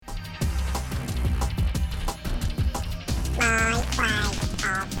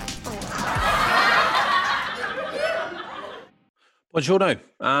Buongiorno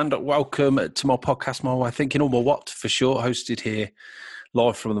and welcome to my podcast, My Way of Thinking, or my What for short, hosted here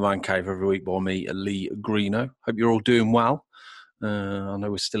live from the Man Cave every week by me, Lee Greeno. Hope you're all doing well. I know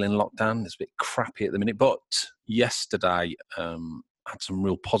we're still in lockdown. It's a bit crappy at the minute, but yesterday had some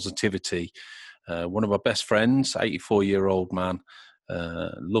real positivity. One of my best friends, 84-year-old man,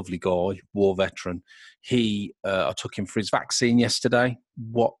 lovely guy, war veteran. I took him for his vaccine yesterday.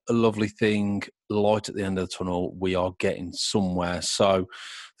 What a lovely thing. Light at the end of the tunnel. We are getting somewhere. So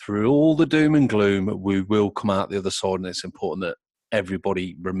through all the doom and gloom, we will come out the other side, and it's important that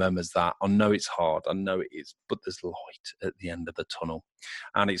everybody remembers that. I know it's hard. I know it is, but there's light at the end of the tunnel.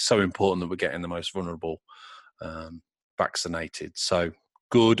 And it's so important that we're getting the most vulnerable vaccinated. So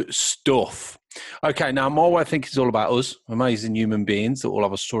good stuff. Okay, now my way of thinking is all about us, amazing human beings that all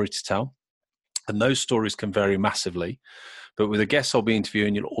have a story to tell. And those stories can vary massively. But with the guests I'll be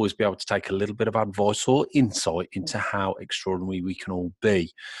interviewing, you'll always be able to take a little bit of advice or insight into how extraordinary we can all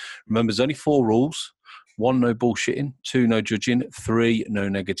be. Remember, there's only 4 rules. 1, no bullshitting. 2, no judging. 3, no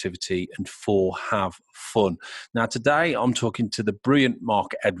negativity. And 4, have fun. Now, today I'm talking to the brilliant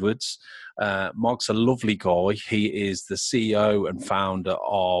Mark Edwards. Mark's a lovely guy. He is the CEO and founder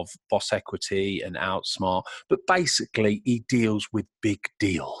of Boss Equity and Outsmart. But basically, he deals with big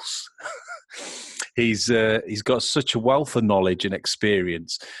deals. He's got such a wealth of knowledge and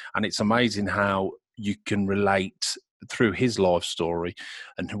experience, and it's amazing how you can relate through his life story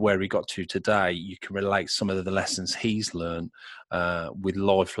and where he got to today. You can relate some of the lessons he's learned with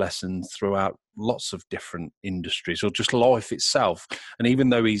life lessons throughout lots of different industries or just life itself. And even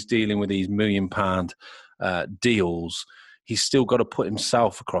though he's dealing with these £1 million deals, he's still got to put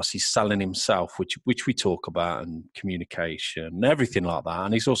himself across. He's selling himself, which we talk about, and communication and everything like that.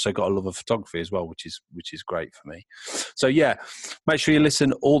 And he's also got a love of photography as well, which is great for me. So yeah, make sure you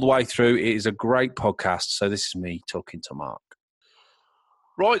listen all the way through. It is a great podcast. So this is me talking to Mark.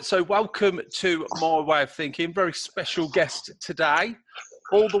 Right, so welcome to My Way of Thinking. Very special guest today.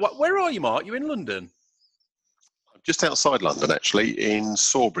 All the way. Where are you, Mark? You in London? Just outside London, actually, in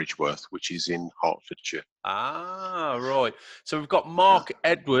Sawbridgeworth, which is in Hertfordshire. Ah, right. So we've got Mark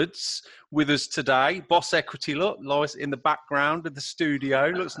Edwards with us today. Boss Equity, look, lies in the background of the studio.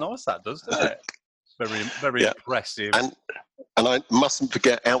 Looks nice, that does, doesn't it? Very impressive. And I mustn't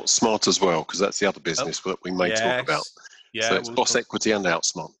forget Outsmart as well, because that's the other business that we may talk about. Yeah, so it's Boss Equity and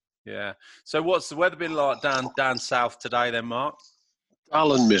Outsmart. Yeah. So what's the weather been like down south today then, Mark?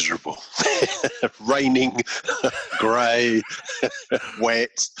 Dull and miserable. Raining, grey,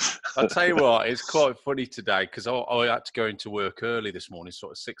 wet. I'll tell you what, it's quite funny today because I had to go into work early this morning,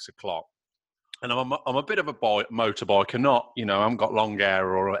 sort of 6 o'clock. And I'm a bit of a motorbiker, not, I haven't got long hair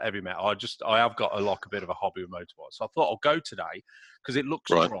or heavy metal. I have got a bit of a hobby with motorbikes. So I thought I'll go today because it looks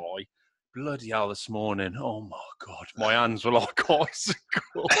dry. Bloody hell, this morning. Oh my God. My hands were like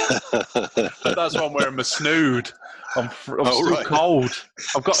icicle. But that's why I'm wearing my snood. I'm still cold.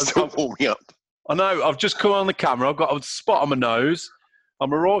 Still warming up. I know. I've just come on the camera. I've got a spot on my nose.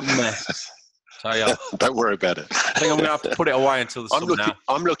 I'm a right mess. So, yeah. Don't worry about it. I think I'm going to have to put it away until the summer now.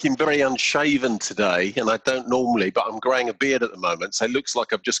 I'm looking very unshaven today, and I don't normally, but I'm growing a beard at the moment, so it looks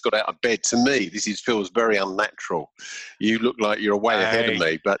like I've just got out of bed. To me, feels very unnatural. You look like you're way ahead of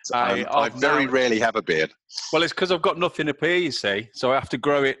me, but I very rarely have a beard. Well, it's because I've got nothing up here, you see, so I have to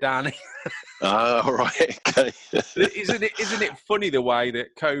grow it down. All right, okay. Isn't it funny the way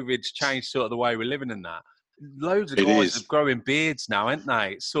that COVID's changed sort of the way we're living in that? Loads of guys are growing beards now, aren't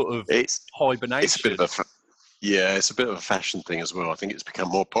they? It's sort of hibernation. It's a bit of a fashion thing as well. I think it's become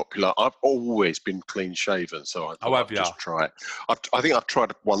more popular. I've always been clean shaven, so I thought I'd just try it. I think I've tried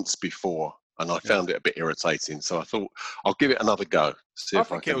it once before, and I found it a bit irritating. So I thought I'll give it another go. I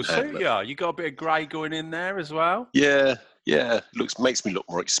think it'll suit you. You got a bit of grey going in there as well. Yeah. Makes me look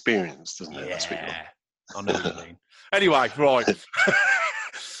more experienced, doesn't it? Yeah, I know what you mean. Anyway, right.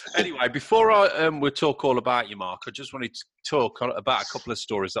 Anyway, before we talk all about you, Mark, I just wanted to talk about a couple of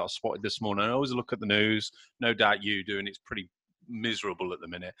stories that I spotted this morning. I always look at the news. No doubt you do, and it's pretty miserable at the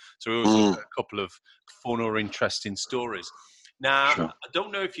minute. So we always look at a couple of fun or interesting stories. Now, I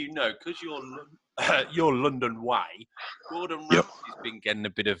don't know if you know, because you're London way, Gordon Ramsay's been getting a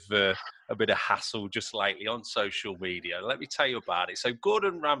bit of hassle just lately on social media. Let me tell you about it. So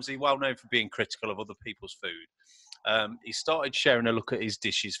Gordon Ramsay, well known for being critical of other people's food, he started sharing a look at his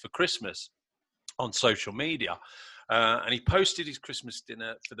dishes for Christmas on social media. And he posted his Christmas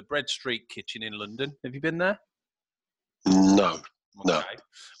dinner for the Bread Street Kitchen in London. Have you been there? No. Okay.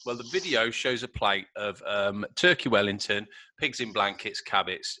 Well, the video shows a plate of turkey Wellington, pigs in blankets,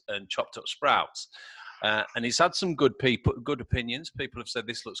 cabbage, and chopped up sprouts. And he's had some good opinions. People have said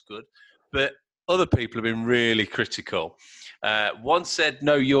this looks good. But other people have been really critical. One said,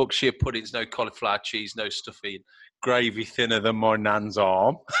 no Yorkshire puddings, no cauliflower cheese, no stuffing, gravy thinner than my nan's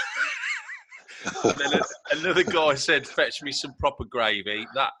arm. And then another guy said, fetch me some proper gravy.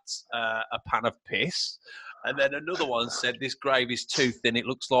 That's a pan of piss. And then another one said, this gravy's too thin. It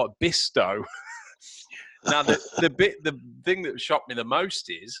looks like Bisto. Now, the thing that shocked me the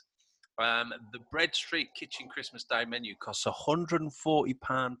most is the Bread Street Kitchen Christmas Day menu costs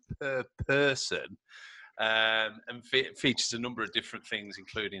 £140 per person and features a number of different things,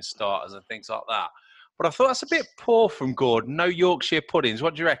 including starters and things like that. But I thought that's a bit poor from Gordon. No Yorkshire puddings.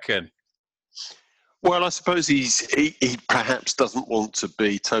 What do you reckon? Well, I suppose he perhaps doesn't want to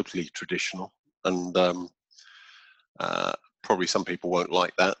be totally traditional, and probably some people won't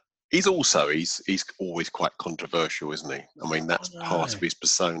like that. He's always quite controversial, isn't he? I mean, that's part of his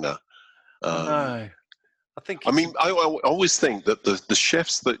persona. I always think that the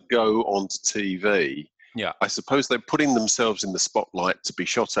chefs that go onto TV, I suppose they're putting themselves in the spotlight to be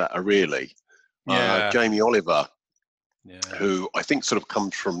shot at, really. Jamie Oliver, who I think sort of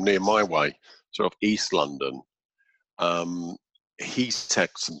comes from near my way, sort of East London. He's had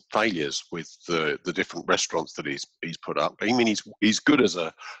some failures with the different restaurants that he's put up. I mean, he's good as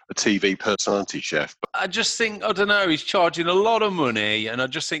a TV personality chef. But I just think, I don't know, he's charging a lot of money, and I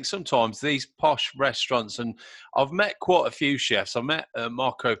just think sometimes these posh restaurants, and I've met quite a few chefs. I met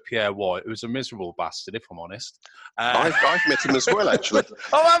Marco Pierre White, who's a miserable bastard, if I'm honest. I've met him as well, actually.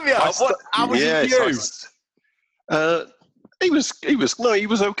 Oh, have you? How was He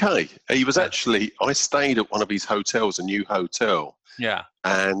was okay. He was actually, I stayed at one of his hotels, a new hotel. Yeah.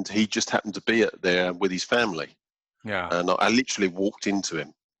 And he just happened to be there with his family. Yeah. And I literally walked into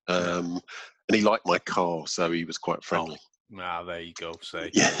him. And he liked my car, so he was quite friendly. There you go. See,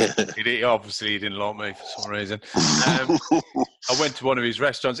 yeah. Obviously he didn't like me for some reason. I went to one of his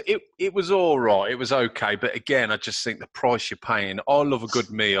restaurants. It was all right. It was okay, but again, I just think the price you're paying. I love a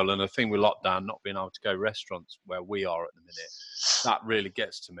good meal, and the thing with lockdown, not being able to go to restaurants where we are at the minute, that really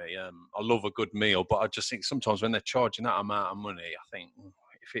gets to me. I love a good meal, but I just think sometimes when they're charging that amount of money, I think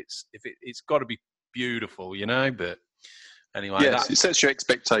it's got to be beautiful, you know. But anyway, yes, it sets your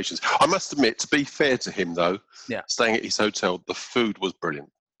expectations. I must admit, to be fair to him, though, staying at his hotel, the food was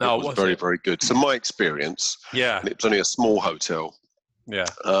brilliant. It was very, very good. So my experience, and it was only a small hotel. Yeah.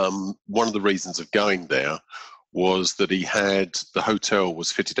 One of the reasons of going there was that the hotel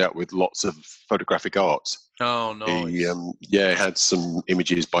was fitted out with lots of photographic art. Oh, nice. He had some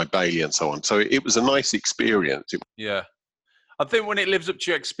images by Bailey and so on. So it was a nice experience. Yeah. I think when it lives up to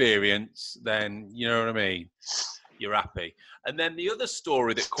your experience, then, you know what I mean, you're happy. And then the other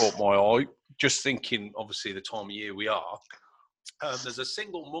story that caught my eye, just thinking, obviously, the time of year we are, there's a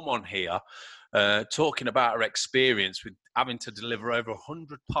single mum on here talking about her experience with having to deliver over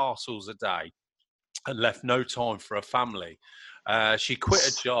 100 parcels a day and left no time for her family. She quit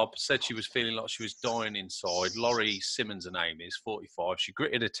her job, said she was feeling like she was dying inside. Laurie Simmons, her name is, 45. She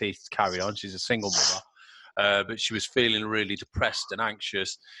gritted her teeth to carry on. She's a single mother. But she was feeling really depressed and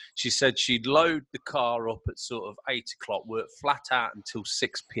anxious. She said she'd load the car up at sort of 8 o'clock, work flat out until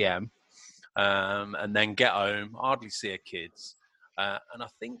 6 p.m, and then get home, hardly see her kids. And I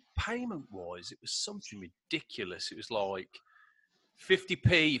think payment-wise, it was something ridiculous. It was like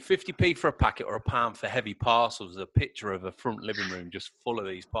 50p for a packet or £1 for heavy parcels. A picture of a front living room just full of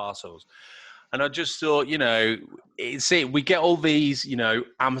these parcels. And I just thought, you know, we get all these, you know,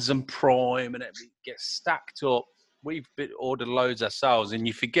 Amazon Prime and everything gets stacked up. We've ordered loads ourselves, and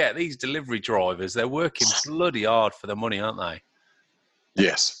you forget these delivery drivers, they're working bloody hard for their money, aren't they?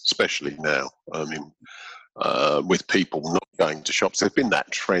 Yes, especially now. I mean, with people not going to shops. There's been that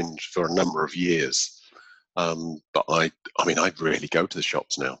trend for a number of years. But I rarely go to the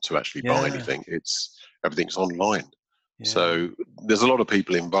shops now to actually buy anything. Everything's online. Yeah. So there's a lot of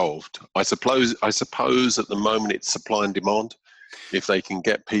people involved. I suppose at the moment it's supply and demand. If they can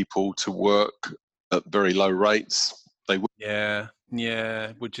get people to work at very low rates, they will.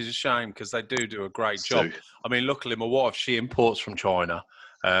 Yeah, which is a shame because they do a great job. I mean, luckily my wife, she imports from China,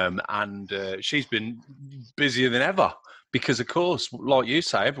 and she's been busier than ever because, of course, like you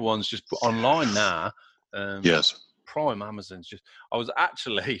say, everyone's just online now. Yes. Prime Amazon's just. I was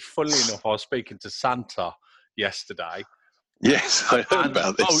actually, funnily enough, I was speaking to Santa yesterday. Yes, I heard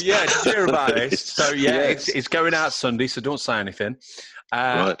about this. Oh yeah, did you hear about this? So it's going out Sunday, so don't say anything.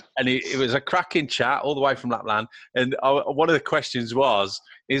 Right. And it was a cracking chat all the way from Lapland. And one of the questions was,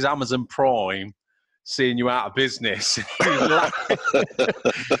 is Amazon Prime seeing you out of business? He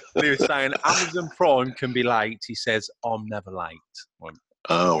was saying, Amazon Prime can be late. He says, I'm never late.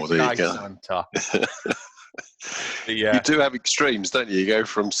 Oh, well, there you go. Santa. You do have extremes, don't you? You go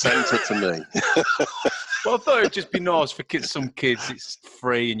from Santa to me. Well, I thought it'd just be nice for some kids. It's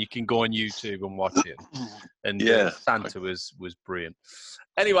free and you can go on YouTube and watch it. And Santa was brilliant.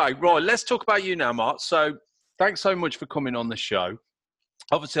 Anyway, right, let's talk about you now, Mark. So thanks so much for coming on the show.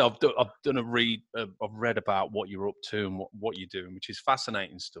 Obviously, I've done a read. I've read about what you're up to and what you're doing, which is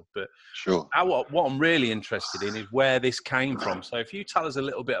fascinating stuff. But sure, what I'm really interested in is where this came from. So if you tell us a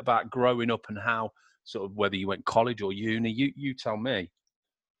little bit about growing up and how, sort of, whether you went college or uni, you tell me.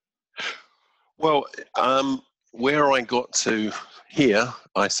 Well, where I got to here,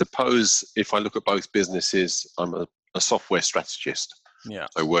 I suppose if I look at both businesses, I'm a software strategist. Yeah.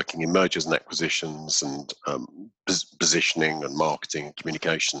 So working in mergers and acquisitions and positioning and marketing and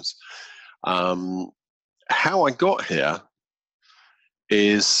communications. How I got here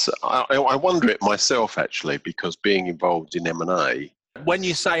is, I wonder it myself actually, because being involved in M&A. When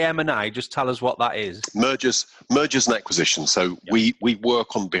you say M&A, just tell us what that is. Mergers and acquisitions. So we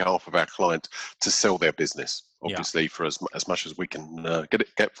work on behalf of our client to sell their business, obviously, for as much as we can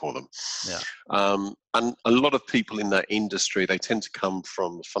get for them. Yeah. And a lot of people in that industry, they tend to come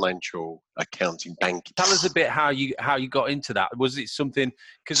from financial, accounting, banking. Tell us a bit how you got into that. Was it something?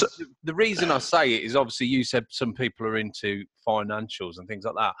 Because the reason I say it is, obviously you said some people are into financials and things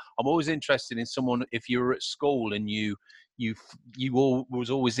like that. I'm always interested in someone, if you were at school and you was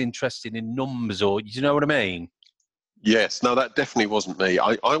always interested in numbers, or do you know what I mean? Yes, no, that definitely wasn't me.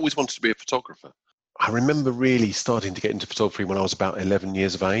 I always wanted to be a photographer. I remember really starting to get into photography when I was about 11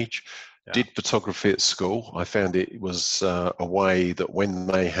 years of age. Yeah. Did photography at school. I found it was a way that when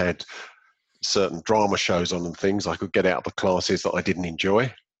they had certain drama shows on and things, I could get out of the classes that I didn't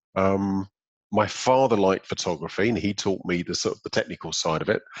enjoy. My father liked photography and he taught me the sort of the technical side of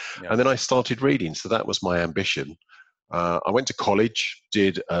it. Yeah. And then I started reading. So that was my ambition. I went to college,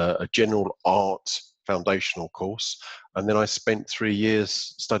 did a general art foundational course, and then I spent 3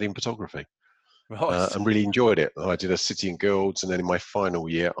 years studying photography. Right. And really enjoyed it. I did a City and Guilds, and then in my final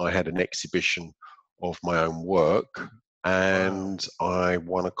year, I had an exhibition of my own work, and I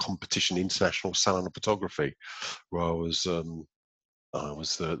won a competition, International Salon of Photography, where I was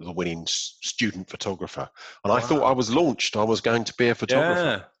the winning student photographer. And I thought I was launched. I was going to be a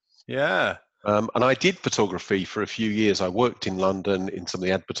photographer. Yeah. And I did photography for a few years. I worked in London in some of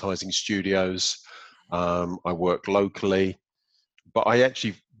the advertising studios. I worked locally, but I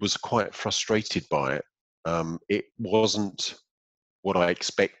actually was quite frustrated by it. It wasn't what I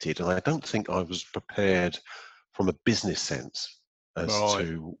expected, and I don't think I was prepared from a business sense as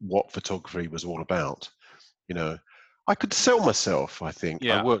to what photography was all about. You know, I could sell myself, I think.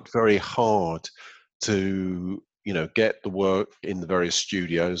 I worked very hard to get the work in the various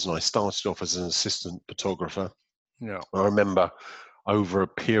studios, and I started off as an assistant photographer. Yeah. I remember over a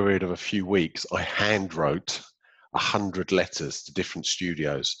period of a few weeks, I hand wrote 100 letters to different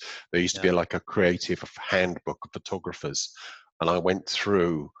studios. There used to be like a creative handbook of photographers, and I went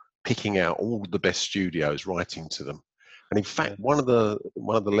through picking out all the best studios, writing to them. And in fact, one of the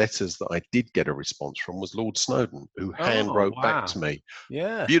letters that I did get a response from was Lord Snowdon, who hand wrote back to me.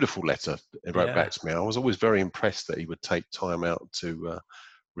 Yeah, beautiful letter. He wrote back to me. I was always very impressed that he would take time out to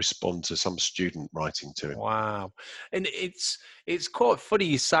respond to some student writing to him. Wow, and it's quite funny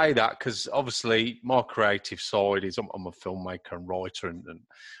you say that, because obviously my creative side is I'm a filmmaker and writer,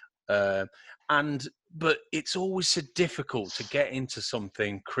 but it's always so difficult to get into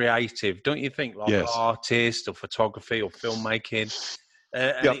something creative, don't you think? Like artist or photography or filmmaking,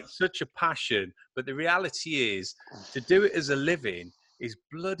 and it's such a passion. But the reality is, to do it as a living is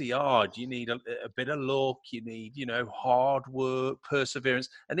bloody hard. You need a bit of luck. You need, hard work, perseverance,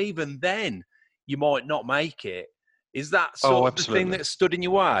 and even then, you might not make it. Is that sort of the thing that stood in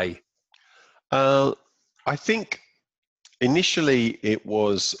your way? I think initially it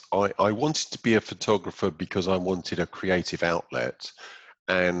was, I wanted to be a photographer because I wanted a creative outlet.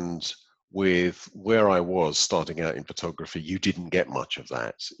 And with where I was starting out in photography, you didn't get much of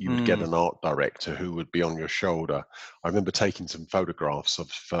that. You would get an art director who would be on your shoulder. I remember taking some photographs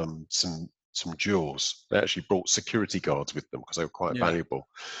of some jewels. They actually brought security guards with them because they were quite valuable.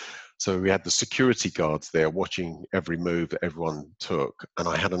 So we had the security guards there watching every move that everyone took. And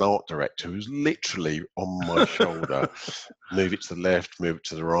I had an art director who was literally on my shoulder, move it to the left, move it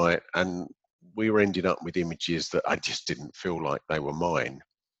to the right. And we were ending up with images that I just didn't feel like they were mine.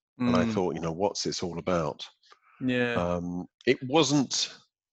 And I thought, what's this all about? Yeah. It wasn't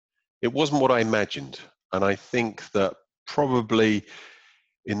what I imagined. And I think that probably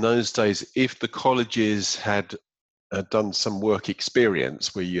in those days, if the colleges had done some work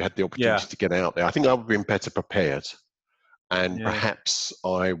experience where you had the opportunity to get out there, I think I would have been better prepared. and perhaps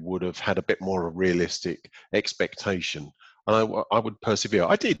I would have had a bit more of a realistic expectation, and I would persevere.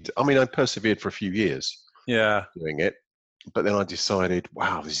 I did. I mean, I persevered for a few years doing it, but then I decided,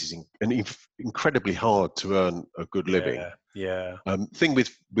 wow, this is incredibly hard to earn a good living. Thing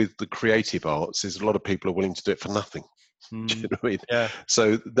with the creative arts is a lot of people are willing to do it for nothing. Do you know what I mean?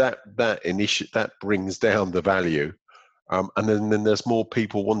 So that brings down the value, and then there's more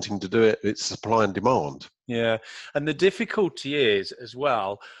people wanting to do it. It's supply and demand. Yeah, and the difficulty is as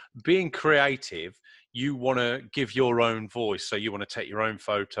well, being creative. You want to give your own voice, so you want to take your own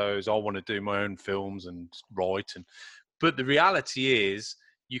photos. I want to do my own films and write, but the reality is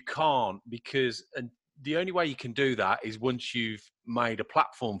you can't, because the only way you can do that is once you've made a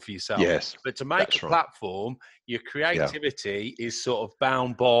platform for yourself. Yes, but to make a platform, your creativity is sort of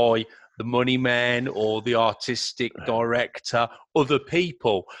bound by the money man or the artistic director, other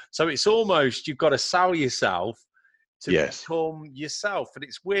people. So it's almost, you've got to sell yourself to become yourself. And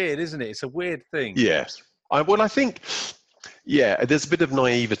it's weird, isn't it? It's a weird thing. Yes. I think, there's a bit of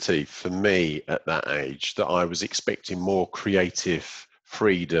naivety for me at that age, that I was expecting more creative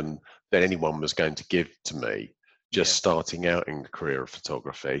freedom than anyone was going to give to me, just starting out in the career of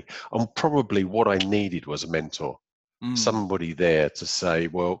photography. And probably what I needed was a mentor, somebody there to say,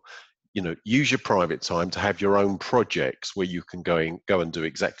 well, use your private time to have your own projects where you can go and do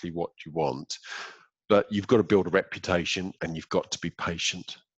exactly what you want. But you've got to build a reputation, and you've got to be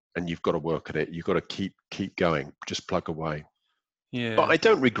patient, and you've got to work at it. You've got to keep going, just plug away. Yeah. But I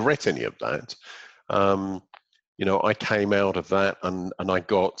don't regret any of that. I came out of that and I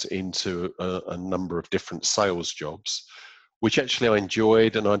got into a number of different sales jobs, which actually I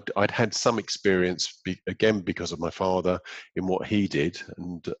enjoyed. And I'd had some experience, again, because of my father, in what he did.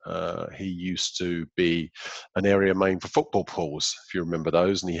 And he used to be an area main for football pools, if you remember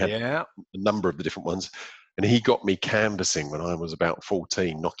those. And he had a number of the different ones. And he got me canvassing when I was about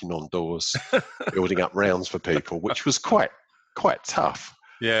 14, knocking on doors, building up rounds for people, which was quite tough.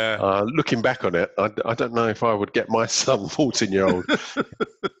 Yeah. Looking back on it, I don't know if I would get my son, 14-year-old.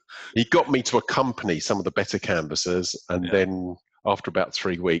 He got me to accompany some of the better canvassers, and then after about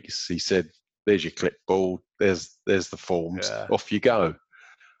 3 weeks, he said, "There's your clipboard. There's the forms. Off you go."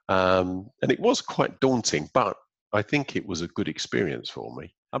 And it was quite daunting, but I think it was a good experience for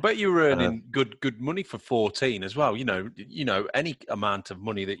me. I bet you were earning good money for 14 as well. Any amount of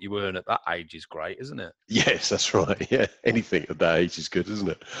money that you earn at that age is great, isn't it? Yes, that's right. Yeah, anything at that age is good, isn't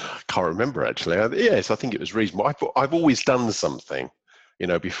it? I can't remember, actually. Yes, I think it was reasonable. I've always done something.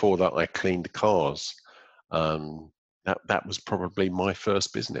 Before that, I cleaned cars. That was probably my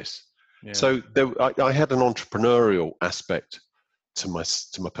first business. Yeah. So I had an entrepreneurial aspect to my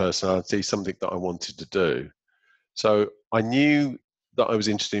personality, something that I wanted to do. So I knew that I was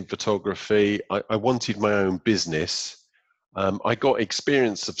interested in photography. I wanted my own business. I got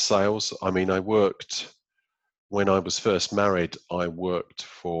experience of sales. I mean, when I was first married, I worked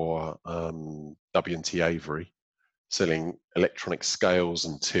for W&T Avery, selling electronic scales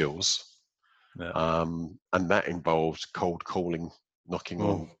and tills. Yeah. And that involved cold calling, knocking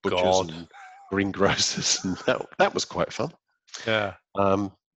on butchers and greengrocers, and that was quite fun. Yeah.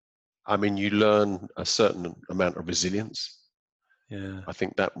 I mean, you learn a certain amount of resilience. Yeah. I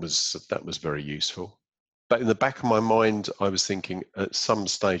think that was very useful. But in the back of my mind, I was thinking at some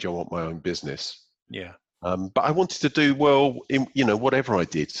stage I want my own business. Yeah. But I wanted to do well in whatever I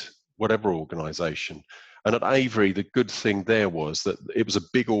did, whatever organisation. And at Avery, the good thing there was that it was a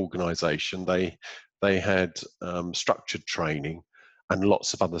big organisation. They had structured training and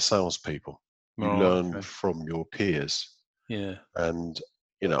lots of other salespeople. You learn from your peers. Yeah. And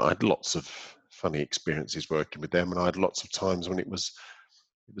I had lots of funny experiences working with them, and I had lots of times when it was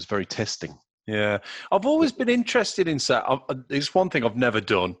very testing. Yeah, I've always been interested in sales. It's one thing I've never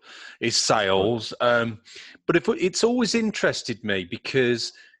done is sales, but it's always interested me,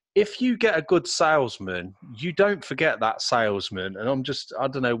 because if you get a good salesman, you don't forget that salesman. And I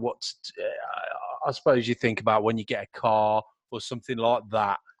don't know what. I suppose you think about when you get a car or something like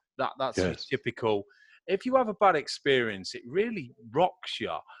that. That's typical. If you have a bad experience, it really rocks you.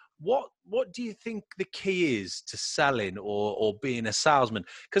 What do you think the key is to selling or being a salesman?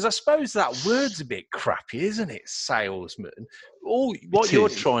 Because I suppose that word's a bit crappy, isn't it? Salesman. What you're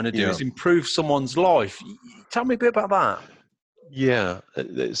trying to do is improve someone's life. Tell me a bit about that. Yeah,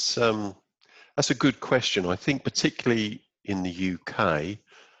 that's a good question. I think particularly in the UK,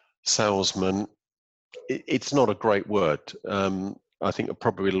 salesman, it's not a great word. I think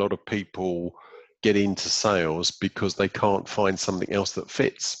probably a lot of people get into sales because they can't find something else that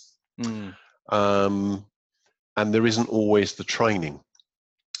fits. And there isn't always the training.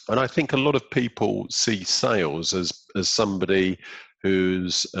 And I think a lot of people see sales as somebody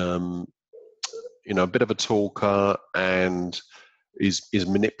who's a bit of a talker and is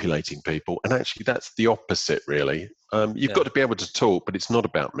manipulating people. And actually, that's the opposite, really. You've got to be able to talk, but it's not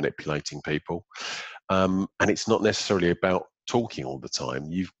about manipulating people, and it's not necessarily about talking all the time.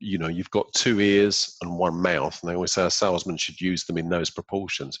 You've got 2 ears and 1 mouth, and they always say a salesman should use them in those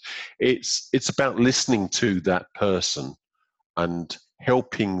proportions. It's about listening to that person and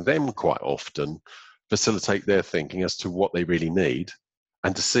helping them quite often facilitate their thinking as to what they really need,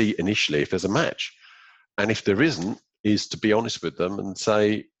 and to see initially if there's a match. And if there isn't, is to be honest with them and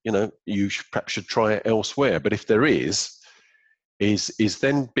say, you perhaps should try it elsewhere. But if there is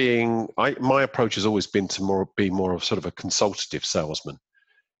then my approach has always been to be more of sort of a consultative salesman.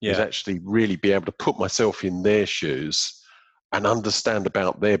 Is actually really be able to put myself in their shoes and understand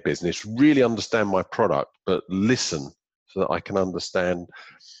about their business, really understand my product, but listen so that I can understand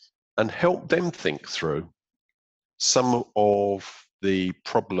and help them think through some of the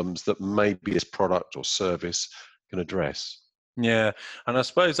problems that maybe this product or service can address. Yeah, and I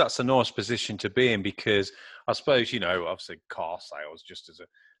suppose that's a nice position to be in, because I suppose, obviously car sales, just as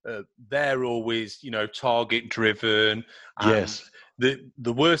they're always, target driven. Yes. The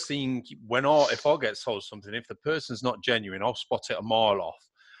worst thing if I get sold something, if the person's not genuine, I'll spot it a mile off.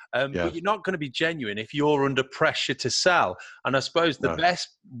 But you're not going to be genuine if you're under pressure to sell. And I suppose the best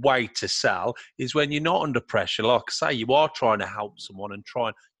way to sell is when you're not under pressure. Like I say, you are trying to help someone and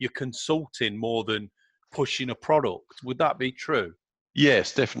you're consulting more than pushing a product. Would that be true?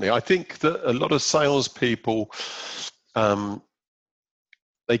 Yes, definitely. I think that a lot of salespeople,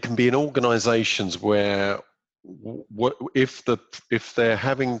 they can be in organizations where if they're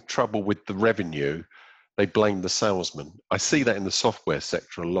having trouble with the revenue, they blame the salesman. I see that in the software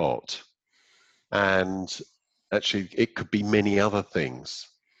sector a lot. And actually, it could be many other things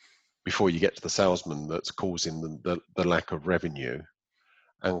before you get to the salesman that's causing the lack of revenue.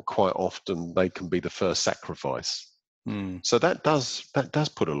 And quite often, they can be the first sacrifice. So that does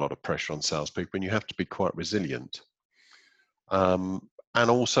put a lot of pressure on salespeople, and you have to be quite resilient. And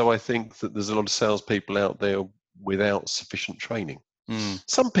also, I think that there's a lot of salespeople out there without sufficient training.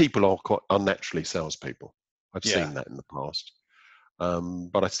 Some people are unnaturally salespeople. I've seen that in the past.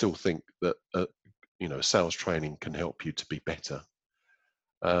 But I still think that sales training can help you to be better.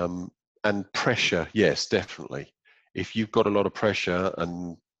 And pressure, yes, definitely. If you've got a lot of pressure,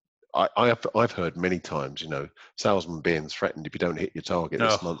 and I've heard many times, salesmen being threatened, if you don't hit your target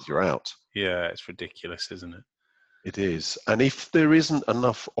this month, you're out. Yeah, it's ridiculous, isn't it? It is. And if there isn't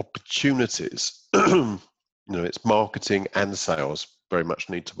enough opportunities, it's marketing and sales very much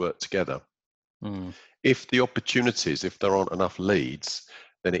need to work together. If the opportunities, if there aren't enough leads,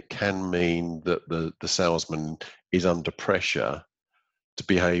 then it can mean that the salesman is under pressure to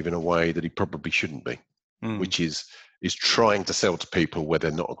behave in a way that he probably shouldn't be, which is trying to sell to people where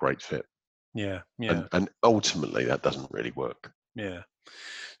they're not a great fit. Yeah. And ultimately, that doesn't really work. Yeah.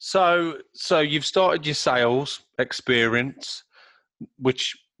 So you've started your sales experience,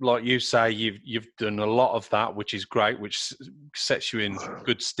 which, like you say, you've done a lot of that, which is great, which sets you in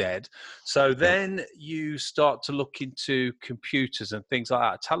good stead. So then you start to look into computers and things like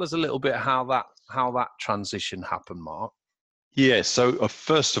that. Tell us a little bit how that transition happened, Mark. Yeah, so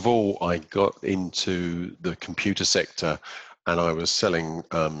first of all, I got into the computer sector, and I was selling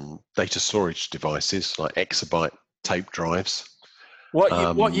data storage devices like exabyte tape drives.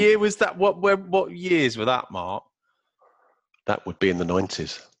 What year was that? What years were that, Mark? That would be in the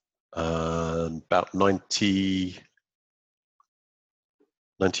 90s, about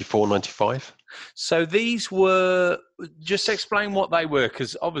 94, 95. So these were, just explain what they were,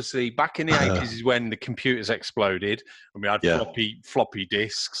 because obviously back in the 80s is when the computers exploded and we had floppy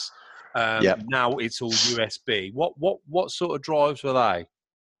disks. Now it's all USB. What sort of drives were they?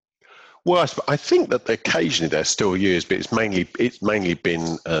 Well, I think that occasionally they're still used, but it's mainly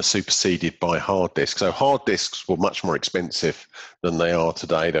been superseded by hard disks. So hard disks were much more expensive than they are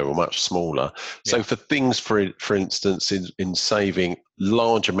today. They were much smaller. Yeah. So for things, for instance, in saving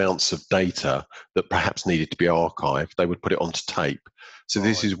large amounts of data that perhaps needed to be archived, they would put it onto tape. So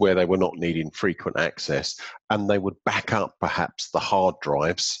this is where they were not needing frequent access, and they would back up perhaps the hard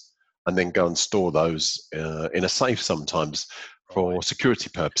drives and then go and store those in a safe sometimes, for security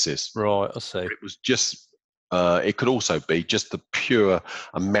purposes. Right, I see. It was just, it could also be just the pure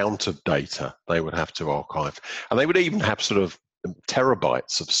amount of data they would have to archive. And they would even have sort of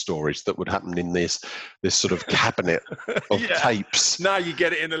terabytes of storage that would happen in this sort of cabinet of tapes. Now you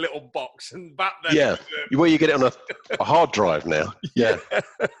get it in a little box, and back then... Well, you get it on a hard drive now. Yeah.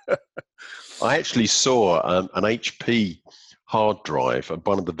 I actually saw an HP hard drive, and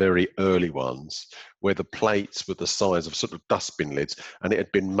one of the very early ones, where the plates were the size of sort of dustbin lids, and it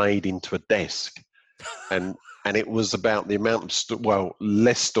had been made into a desk. And it was about the amount of,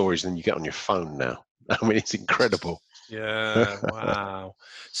 less storage than you get on your phone now. I mean, it's incredible. Yeah, wow.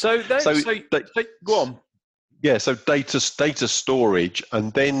 So go on. Yeah, so data storage,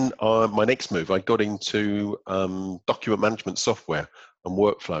 and then my next move, I got into document management software and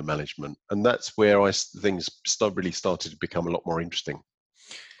workflow management, and that's where things really started to become a lot more interesting.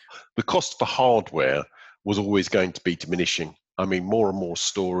 The cost for hardware was always going to be diminishing. I mean, more and more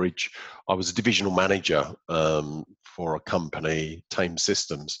storage. I was a divisional manager for a company, Thames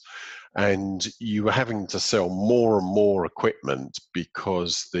Systems, and you were having to sell more and more equipment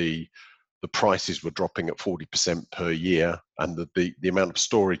because the prices were dropping at 40% per year, and the amount of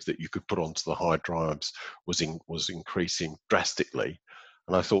storage that you could put onto the hard drives was increasing drastically.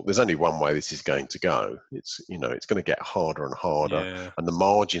 And I thought, there's only one way this is going to go. It's going to get harder and harder, and the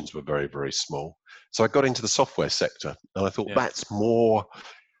margins were very, very small. So I got into the software sector, and I thought that's more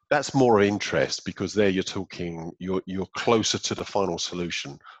of interest, because there you're closer to the final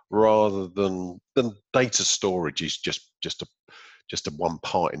solution, rather than data storage is just a one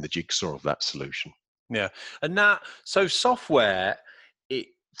part in the jigsaw of that solution. Yeah, and so software.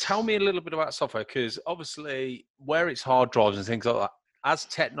 Tell me a little bit about software, because obviously where it's hard drives and things like that, as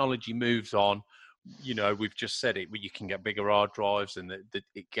technology moves on, we've just said it, you can get bigger hard drives and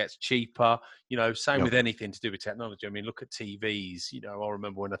it gets cheaper. Same with anything to do with technology. I mean, look at TVs. I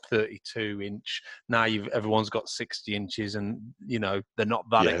remember when a 32-inch, now everyone's got 60 inches, and they're not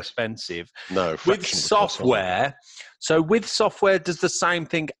that expensive. No, with software. So with software, does the same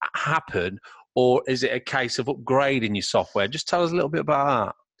thing happen, or is it a case of upgrading your software? Just tell us a little bit about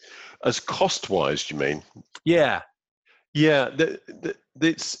that. As cost-wise, you mean? Yeah. Yeah,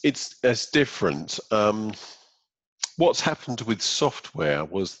 it's different. What's happened with software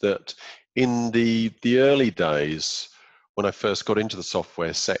was that in the early days, when I first got into the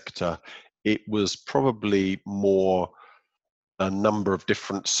software sector, it was probably more a number of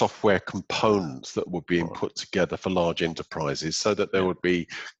different software components that were being put together for large enterprises, so that there would be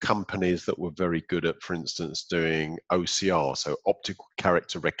companies that were very good at, for instance, doing OCR, so optical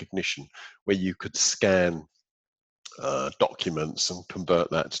character recognition, where you could scan documents and convert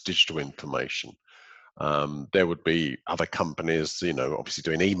that to digital information. There would be other companies, obviously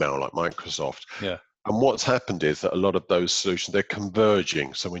doing email, like Microsoft. Yeah. And what's happened is that a lot of those solutions, they're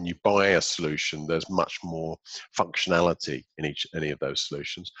converging. So when you buy a solution, there's much more functionality in any of those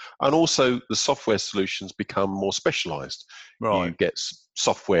solutions. And also the software solutions become more specialized. Right. You get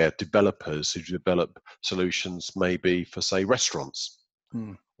software developers who develop solutions maybe for, say, restaurants.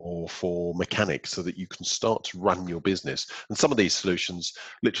 Or for mechanics, so that you can start to run your business. And some of these solutions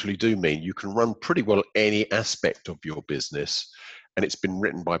literally do mean you can run pretty well any aspect of your business, and it's been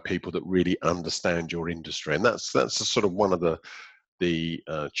written by people that really understand your industry. And that's sort of one of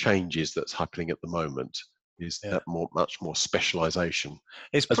the changes that's happening at the moment, is that much more specialization,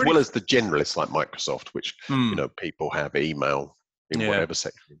 as well as the generalists like Microsoft, which people have email in whatever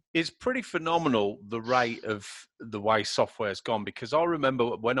section. It's pretty phenomenal, the rate of the way software's gone, because I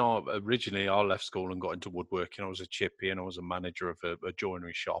remember when I left school and got into woodworking, I was a chippy and I was a manager of a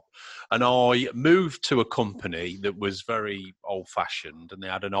joinery shop, and I moved to a company that was very old-fashioned, and they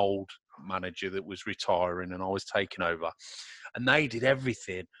had an old manager that was retiring, and I was taking over, and they did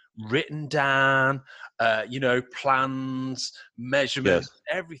everything written down, plans, measurements,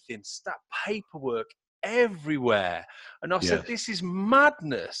 everything, stat paperwork everywhere. And I said, this is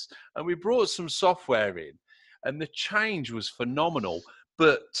madness. And we brought some software in, and the change was phenomenal.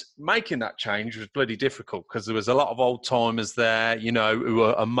 But making that change was bloody difficult, because there was a lot of old timers there, who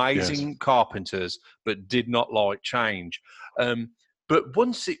were amazing carpenters, but did not like change. But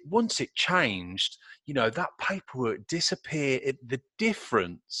once it changed, that paperwork disappeared. The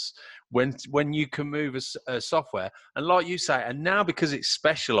difference when you can move a software, and like you say, and now because it's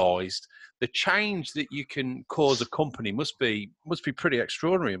specialized, the change that you can cause a company must be pretty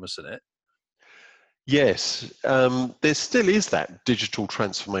extraordinary, mustn't it? Yes, there still is that digital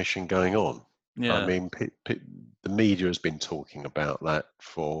transformation going on. Yeah. I mean, the media has been talking about that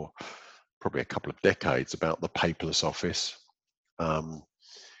for probably a couple of decades, about the paperless office,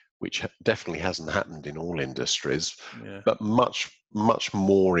 which definitely hasn't happened in all industries, but much, much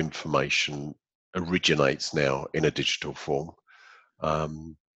more information originates now in a digital form.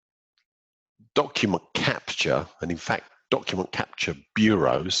 Document capture, and in fact, document capture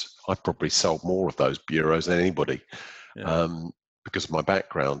bureaus, I've probably sold more of those bureaus than anybody, because of my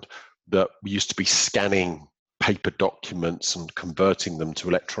background, that we used to be scanning paper documents and converting them to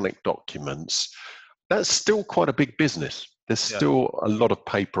electronic documents that's still quite a big business. There's still a lot of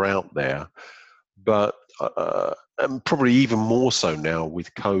paper out there, but and probably even more so now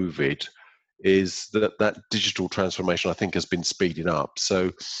with COVID, is that digital transformation, I think, has been speeding up.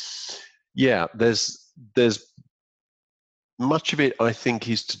 So yeah, there's much of it, I think,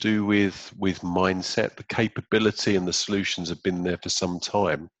 is to do with mindset. The capability and the solutions have been there for some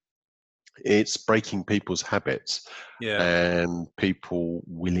time. It's breaking people's habits and people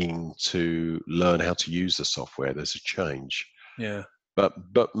willing to learn how to use the software. There's a change. Yeah. But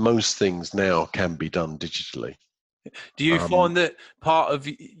most things now can be done digitally. Do you find that part of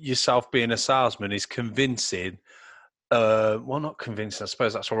yourself being a salesman is convincing, well, not convincing, I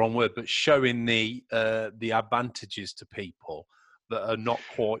suppose that's the wrong word, but showing the advantages to people that are not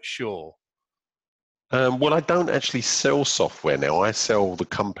quite sure? Well, I don't actually sell software now. I sell the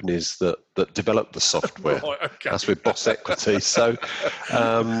companies that develop the software. Right, okay. That's with Boss Equity. So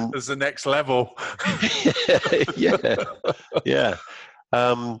there's the next level. yeah.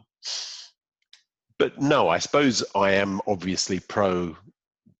 But no, I suppose I am obviously pro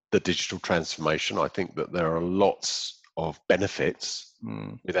the digital transformation. I think that there are lots of benefits,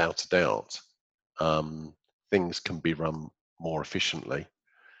 without a doubt. Things can be run more efficiently.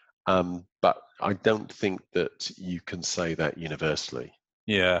 But I don't think that you can say that universally.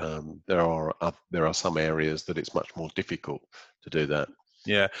 Yeah. There are some areas that it's much more difficult to do that.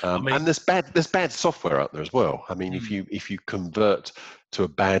 Yeah. And there's bad software out there as well. I mean, if you convert to a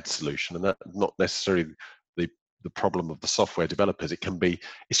bad solution, and that's not necessarily the problem of the software developers,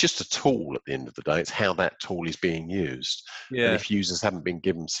 it's just a tool at the end of the day. It's how that tool is being used. Yeah. And if users haven't been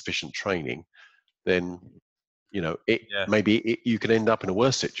given sufficient training, then maybe you could end up in a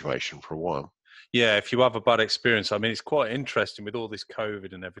worse situation for a while. Yeah, if you have a bad experience. I mean, it's quite interesting with all this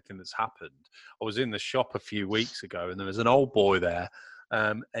COVID and everything that's happened. I was in the shop a few weeks ago and there was an old boy there,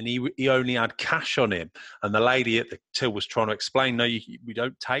 and he only had cash on him. And the lady at the till was trying to explain, no, we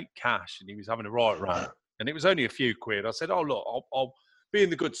don't take cash. And he was having a right round. And it was only a few quid. I said, oh, look, I'll be in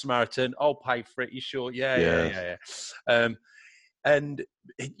the Good Samaritan. I'll pay for it. You sure? Yeah. And,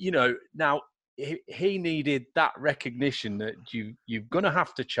 now, he needed that recognition that you're going to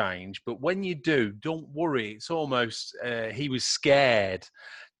have to change, but when you do, don't worry. It's almost he was scared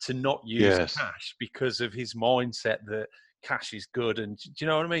to not use cash because of his mindset that cash is good. And do you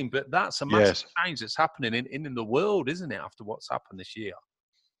know what I mean? But that's a massive change that's happening in the world, isn't it? After what's happened this year.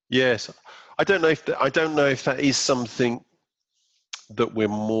 Yes, I don't know if that is something that we're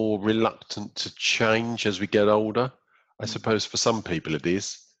more reluctant to change as we get older. I suppose for some people it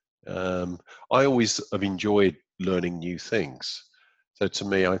is. I always have enjoyed learning new things. So to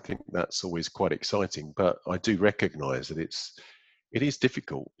me, I think that's always quite exciting. But I do recognise that it is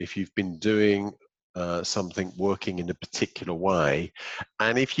difficult if you've been doing something working in a particular way,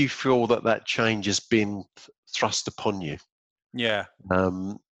 and if you feel that change has been thrust upon you,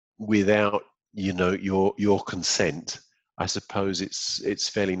 without your consent. I suppose it's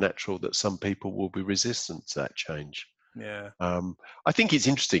fairly natural that some people will be resistant to that change. Yeah. I think it's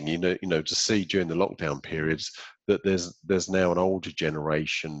interesting, to see during the lockdown periods that there's now an older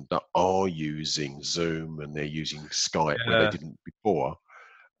generation that are using Zoom and they're using Skype where they didn't before.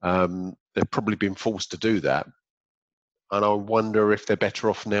 They've probably been forced to do that, and I wonder if they're better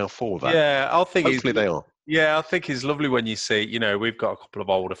off now for that. Yeah, I think hopefully they are. Yeah, I think it's lovely when you see, we've got a couple of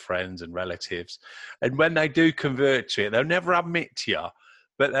older friends and relatives, and when they do convert to it, they'll never admit to you,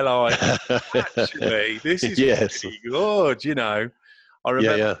 but they're like, actually, this is pretty good, I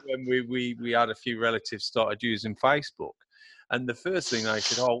remember when we had a few relatives started using Facebook, and the first thing they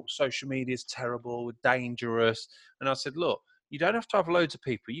said, oh, social media is terrible, dangerous. And I said, look, you don't have to have loads of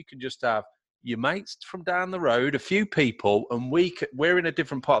people. You can just have your mates from down the road, a few people, and we're in a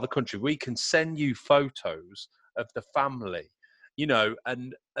different part of the country. We can send you photos of the family,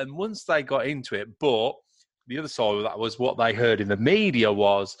 and once they got into it, but the other side of that was what they heard in the media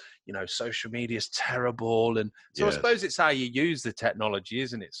was, social media is terrible. And so I suppose it's how you use the technology,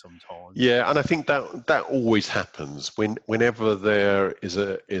 isn't it, sometimes? Yeah, and I think that always happens whenever there is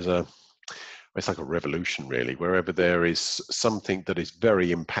it's like a revolution, really. Wherever there is something that is very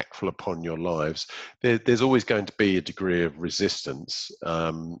impactful upon your lives, there's always going to be a degree of resistance.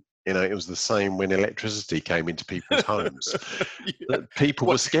 It was the same when electricity came into people's homes. People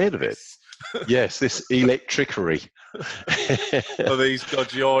were scared of it. Yes, this electricery. Or these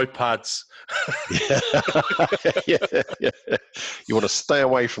dodgy iPads. Yeah. You want to stay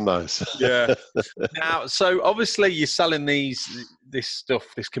away from those. Yeah. Now, so obviously you're selling this stuff,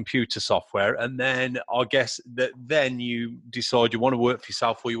 this computer software, and then I guess that then you decide you want to work for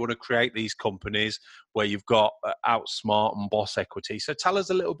yourself, or you want to create these companies where you've got Outsmart and Boss Equity. So tell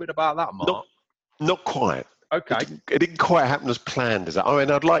us a little bit about that, Mark. Not quite. Okay. It didn't quite happen as planned as that. I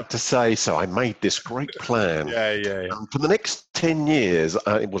mean, I'd like to say so. I made this great plan. Yeah. For the next 10 years,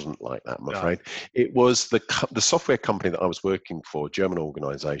 it wasn't like that, I'm afraid. It was the software company that I was working for, German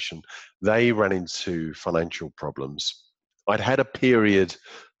organization. They ran into financial problems. I'd had a period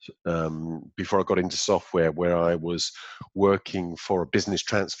before I got into software where I was working for a business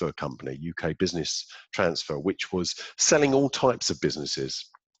transfer company, UK Business Transfer, which was selling all types of businesses.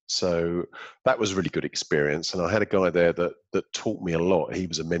 So that was a really good experience. And I had a guy there that taught me a lot. He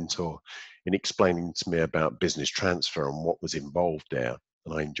was a mentor in explaining to me about business transfer and what was involved there.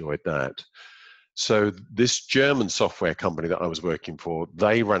 And I enjoyed that. So this German software company that I was working for,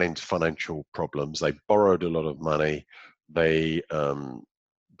 they ran into financial problems. They borrowed a lot of money. They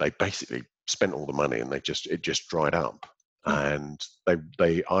basically spent all the money, and it just dried up. And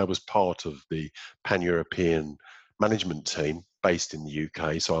I was part of the pan-European management team based in the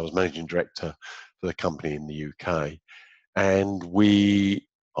UK. So I was managing director for the company in the UK, and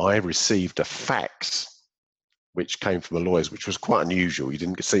I received a fax which came from the lawyers, which was quite unusual. You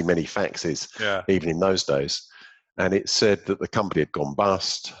didn't see many faxes even in those days. And it said that the company had gone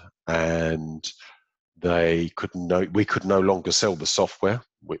bust, and we could no longer sell the software,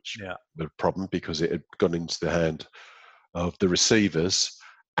 which was a problem because it had gone into the hand of the receivers.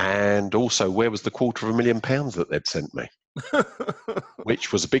 And also, where was the £250,000 that they'd sent me?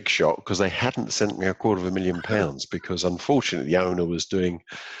 Which was a big shock, because they hadn't sent me £250,000, because unfortunately the owner was doing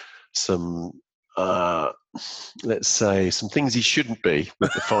some let's say some things he shouldn't be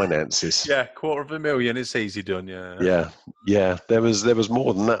with the finances. £250,000, it's easy done. Yeah, there was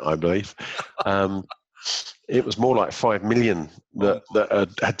more than that, I believe. It was more like 5 million that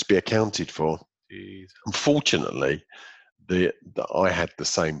had to be accounted for. Jeez. Unfortunately, I had the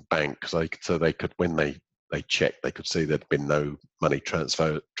same bank, so they could, when they checked, they could see there'd been no money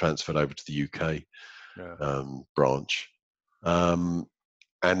transferred over to the UK branch.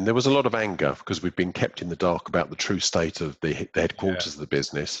 And there was a lot of anger because we'd been kept in the dark about the true state of the headquarters of the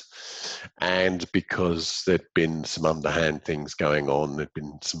business. And because there'd been some underhand things going on, there'd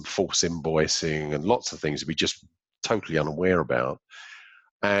been some false invoicing and lots of things that we just totally unaware about.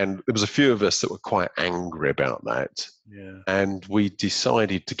 And there was a few of us that were quite angry about that. Yeah. And we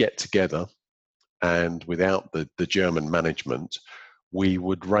decided to get together, and without the German management, we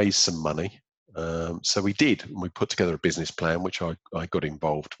would raise some money. So we did, and we put together a business plan, which I got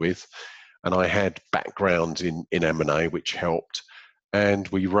involved with, and I had background in M&A, which helped, and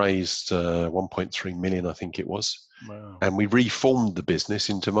we raised 1.3 million, I think it was. Wow. And we reformed the business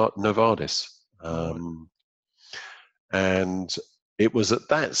into Novartis. And it was at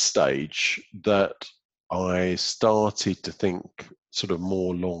that stage that I started to think sort of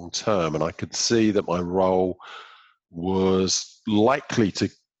more long term, and I could see that my role was likely to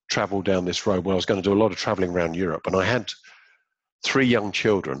travel down this road where I was going to do a lot of traveling around Europe. And I had 3 young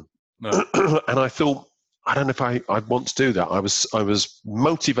children, and I thought, I don't know if I'd want to do that. I was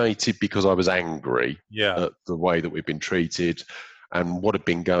motivated because I was angry at the way that we've been treated and what had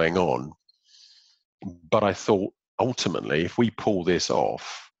been going on. But I thought, ultimately, if we pull this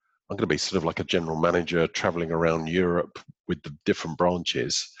off, I'm going to be sort of like a general manager traveling around Europe with the different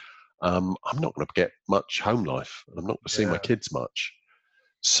branches. I'm not going to get much home life. I'm not going to see my kids much.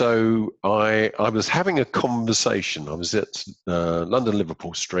 So I was having a conversation. I was at London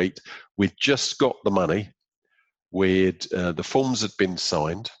Liverpool Street. We'd just got the money. The forms had been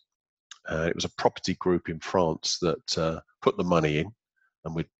signed. It was a property group in France that put the money in,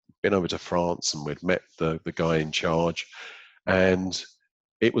 and we'd been over to France and we'd met the guy in charge. And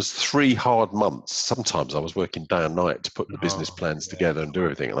it was 3 hard months. Sometimes I was working day and night to put the business plans together and do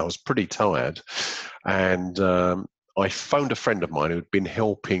everything, and I was pretty tired. And I phoned a friend of mine who'd been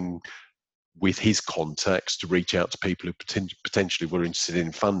helping with his contacts to reach out to people who potentially were interested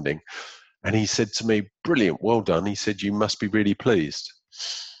in funding. And he said to me, "Brilliant, well done." He said, "You must be really pleased."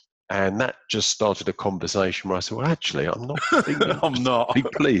 And that just started a conversation where I said, "Well, actually, I'm not feeling I'm not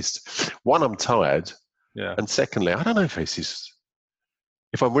pleased. One, I'm tired. Yeah. And secondly, I don't know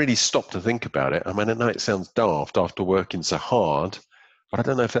if I really stop to think about it. I mean, I know it sounds daft after working so hard, but I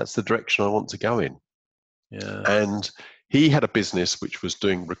don't know if that's the direction I want to go in." Yeah. And he had a business which was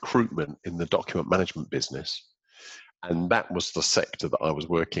doing recruitment in the document management business. And that was the sector that I was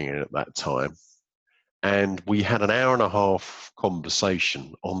working in at that time. And we had an hour and a half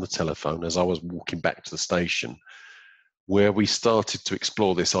conversation on the telephone as I was walking back to the station, where we started to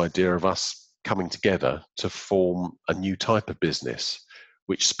explore this idea of us coming together to form a new type of business,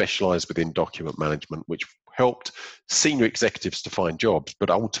 which specialized within document management, which helped senior executives to find jobs. But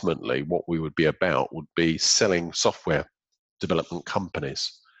ultimately, what we would be about would be selling software development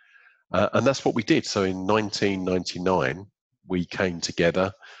companies. And that's what we did. So in 1999, we came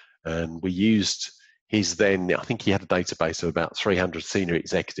together and we used his then, I think he had a database of about 300 senior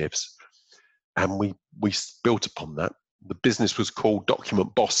executives. And we built upon that. The business was called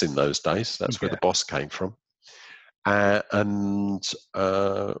Document Boss in those days. That's where the boss came from. And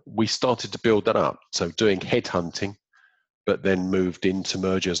we started to build that up. So doing headhunting, but then moved into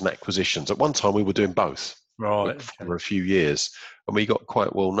mergers and acquisitions. At one time, we were doing both for a few years. And we got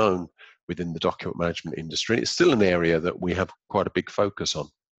quite well known within the document management industry. It's still an area that we have quite a big focus on.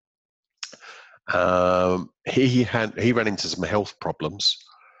 He ran into some health problems,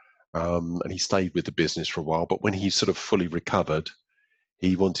 and he stayed with the business for a while. But when he sort of fully recovered,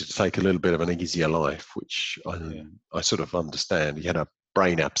 he wanted to take a little bit of an easier life, which I sort of understand. He had a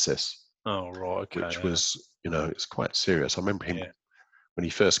brain abscess. Oh, right. Okay. Which was, it's quite serious. I remember him when he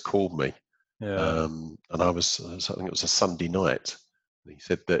first called me, and I think it was a Sunday night. And he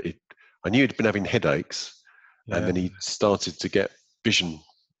said that I knew he'd been having headaches, and then he started to get vision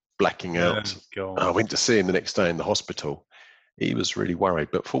blacking out. And I went to see him the next day in the hospital. He was really worried,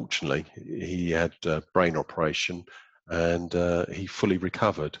 but fortunately, he had a brain operation, and he fully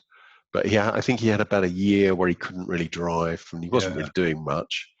recovered. But I think he had about a year where he couldn't really drive, and he wasn't really doing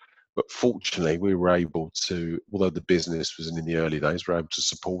much. But fortunately, we were able to, although the business was in the early days, we were able to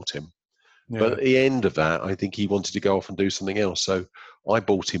support him. Yeah. But at the end of that, I think he wanted to go off and do something else. So I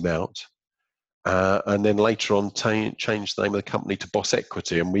bought him out. And then later on, changed the name of the company to Boss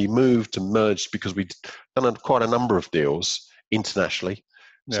Equity. And we moved and merged because we'd done quite a number of deals internationally.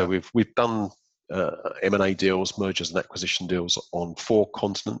 Yeah. So we've done M&A deals, mergers and acquisition deals on 4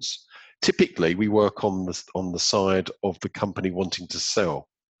 continents. Typically, we work on the side of the company wanting to sell.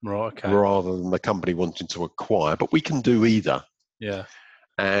 Right, okay. Rather than the company wanting to acquire, but we can do either. Yeah.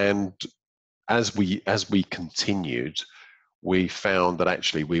 And as we continued, we found that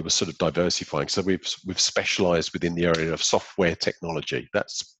actually we were sort of diversifying. So we've specialised within the area of software technology.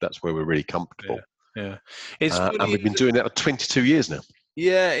 That's where we're really comfortable. Yeah. It's funny, and we've been doing that for 22 years now.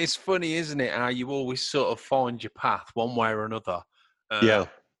 Yeah, it's funny, isn't it? How you always sort of find your path one way or another.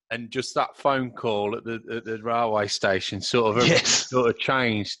 And just that phone call at the railway station sort of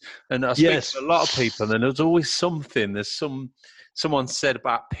changed. And I speak to a lot of people, and there's always something. There's someone said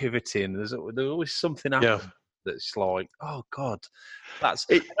about pivoting. There's always something happening that's like, oh God, that's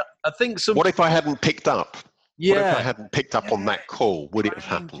it. I think what if I hadn't picked up? What if I hadn't picked up on that call? Would it have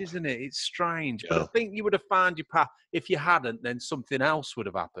happened? Isn't it? It's strange. But I think you would have found your path. If you hadn't, then something else would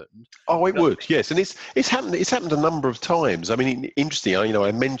have happened. Oh, it would. Yes, and it's happened. It's happened a number of times. I mean, interesting.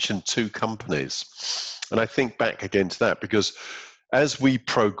 I mentioned 2 companies, and I think back again to that because as we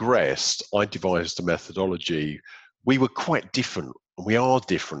progressed, I devised a methodology. We were quite different. We are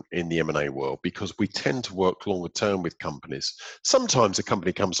different in the M&A world because we tend to work longer term with companies. Sometimes a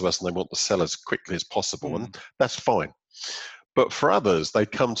company comes to us and they want to sell as quickly as possible, and that's fine. But for others, they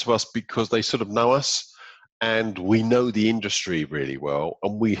come to us because they sort of know us and we know the industry really well,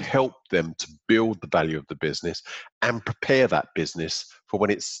 and we help them to build the value of the business and prepare that business for when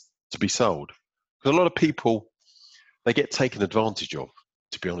it's to be sold. Because a lot of people, they get taken advantage of,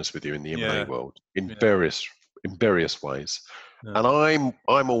 to be honest with you, in the M&A world in various ways. Yeah. And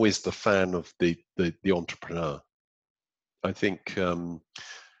I'm always the fan of the entrepreneur. I think the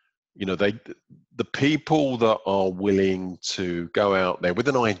people that are willing to go out there with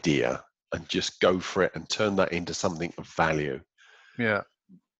an idea and just go for it and turn that into something of value. Yeah,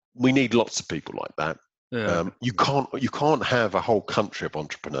 we need lots of people like that. Yeah. You can't have a whole country of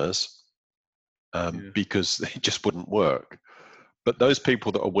entrepreneurs because it just wouldn't work. But those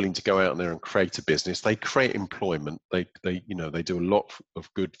people that are willing to go out there and create a business, they create employment. They do a lot of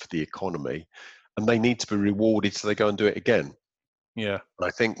good for the economy, and they need to be rewarded so they go and do it again. Yeah. And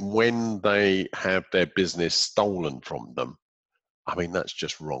I think when they have their business stolen from them, I mean, that's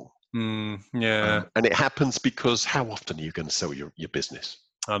just wrong. And it happens because how often are you going to sell your business?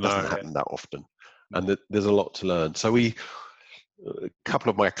 I know, it doesn't happen that often. And there's a lot to learn. So a couple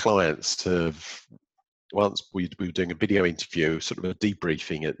of my clients have, once we were doing a video interview, sort of a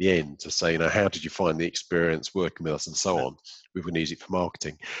debriefing at the end to say, how did you find the experience working with us and so on? We would use it for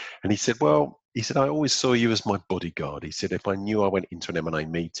marketing. And he said, I always saw you as my bodyguard. He said, if I knew I went into an M&A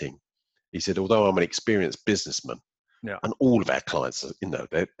meeting, he said, although I'm an experienced businessman, and all of our clients,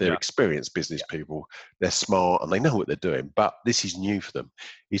 they're experienced business people, they're smart and they know what they're doing, but this is new for them.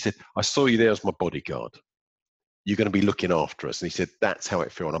 He said, I saw you there as my bodyguard. You're going to be looking after us. And he said, that's how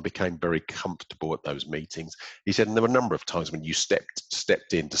it felt. And I became very comfortable at those meetings. He said, and there were a number of times when you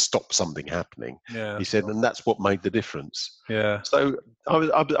stepped in to stop something happening. Yeah. He said, and that's what made the difference. Yeah. So I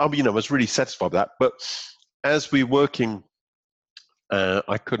was really satisfied with that. But as we're working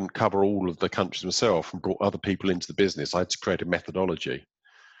I couldn't cover all of the countries myself and brought other people into the business. I had to create a methodology.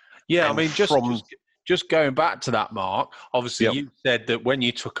 Yeah, And I mean, just going back to that, Mark. Obviously, yep. you said that when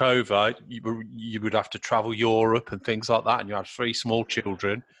you took over, you would have to travel Europe and things like that, and you had 3 small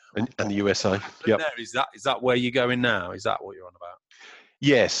children. And the USA. Yep. Is that where you're going now? Is that what you're on about?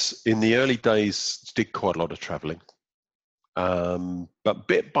 Yes, in the early days, did quite a lot of traveling. But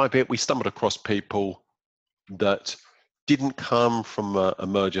bit by bit, we stumbled across people that didn't come from a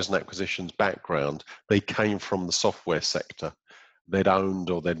mergers and acquisitions background. They came from the software sector. They'd owned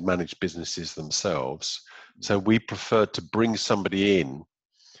or they'd managed businesses themselves. So we preferred to bring somebody in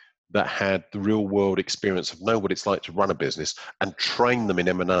that had the real world experience of know what it's like to run a business and train them in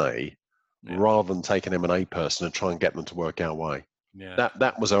M&A rather than take an M&A person and try and get them to work our way. Yeah.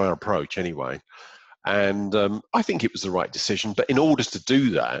 That was our approach anyway. And I think it was the right decision. But in order to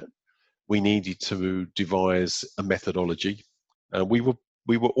do that, we needed to devise a methodology. We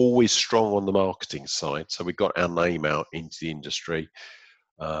were always strong on the marketing side, so we got our name out into the industry.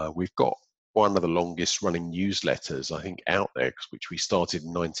 We've got one of the longest running newsletters, I think, out there, which we started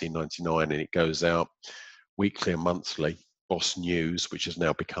in 1999, and it goes out weekly and monthly. Boss News, which has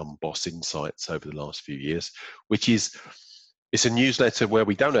now become Boss Insights over the last few years, it's a newsletter where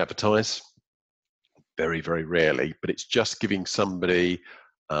we don't advertise, very, very rarely, but it's just giving somebody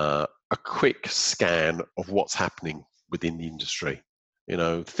a quick scan of what's happening within the industry,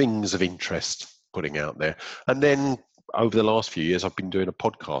 things of interest putting out there. And then over the last few years, I've been doing a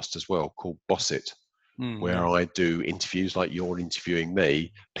podcast as well called Boss It, where I do interviews like you're interviewing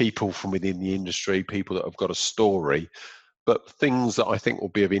me, people from within the industry, people that have got a story, but things that I think will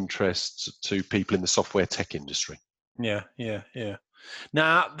be of interest to people in the software tech industry. Yeah.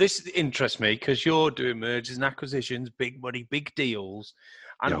 Now, this interests me because you're doing mergers and acquisitions, big money, big deals.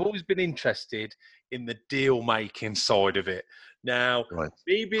 And I've always been interested in the deal-making side of it. Now,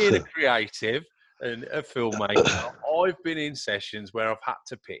 me being a creative and a filmmaker, I've been in sessions where I've had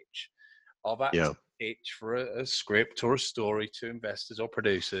to pitch. I've had to pitch for a script or a story to investors or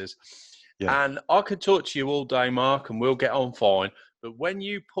producers. Yeah. And I could talk to you all day, Mark, and we'll get on fine. But when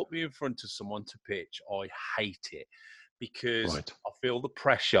you put me in front of someone to pitch, I hate it because I feel the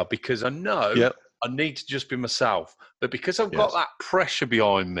pressure, because I know I need to just be myself. But because I've got that pressure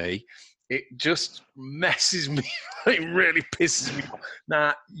behind me, it just messes me. It really pisses me off.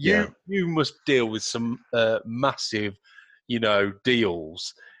 Now, you must deal with some massive,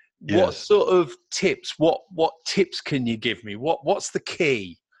 deals. Yes. What sort of tips? What tips can you give me? What's the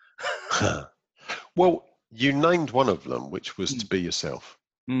key? Well, you named one of them, which was to be yourself.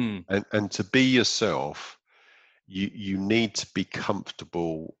 And to be yourself, you need to be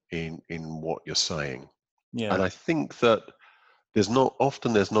comfortable in what you're saying. Yeah. And I think that there's not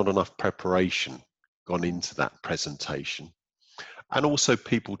enough preparation gone into that presentation. And also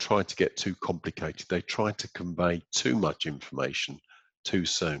people try to get too complicated. They try to convey too much information too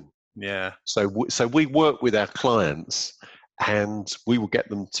soon. Yeah. So we work with our clients and we will get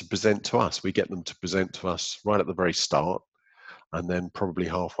them to present to us. We get them to present to us right at the very start and then probably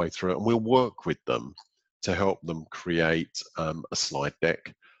halfway through it. And we'll work with them to help them create a slide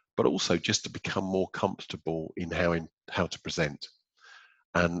deck, but also just to become more comfortable in how to present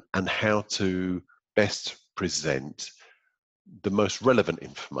and how to best present the most relevant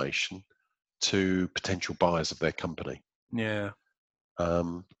information to potential buyers of their company. Yeah. A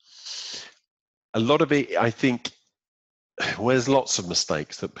lot of it, I think, there's lots of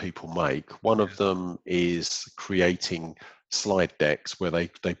mistakes that people make. One of them is creating slide decks where they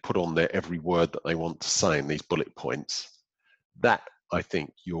put on there every word that they want to say in these bullet points. That, I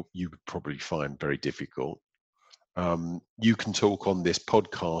think, you would probably find very difficult. You can talk on this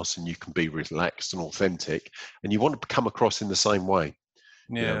podcast and you can be relaxed and authentic, and you want to come across in the same way.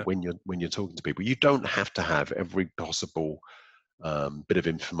 Yeah. When you're talking to people, you don't have to have every possible bit of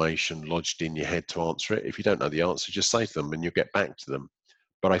information lodged in your head to answer it. If you don't know the answer, just say to them and you'll get back to them.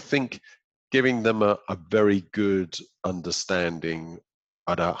 But I think giving them a very good understanding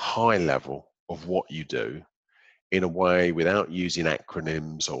at a high level of what you do in a way without using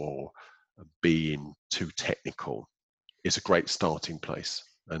acronyms or being too technical is a great starting place.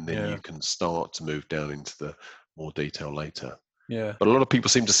 And then you can start to move down into the more detail later. Yeah. But a lot of people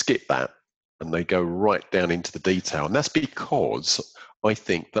seem to skip that and they go right down into the detail. And that's because I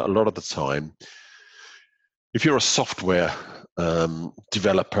think that a lot of the time, if you're a software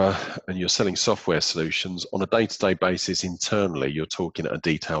developer and you're selling software solutions on a day-to-day basis internally, you're talking at a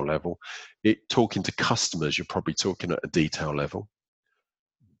detail level. Talking to customers, you're probably talking at a detail level.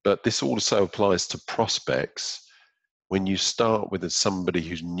 But this also applies to prospects. When you start with somebody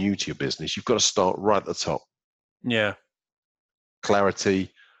who's new to your business, you've got to start right at the top. Yeah.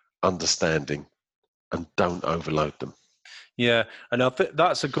 clarity, understanding, and don't overload them. Yeah, and I think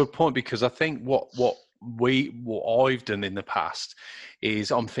that's a good point, because I think what I've done in the past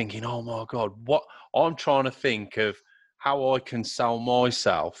is I'm thinking, oh my God, what I'm trying to think of how I can sell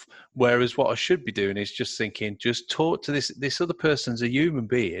myself, whereas what I should be doing is just thinking, just talk to this other person's a human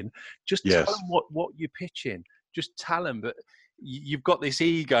being, just tell Yes. them what you're pitching, just tell them. But you've got this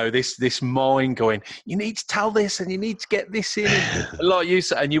ego, this mind going, you need to tell this and you need to get this in, and like you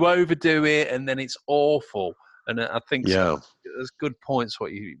said, and you overdo it, and then it's awful. And I think there's good points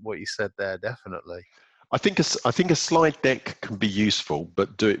what you said there, definitely. I think a slide deck can be useful,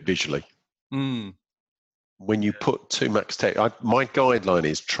 but do it visually. When you put too much text, my guideline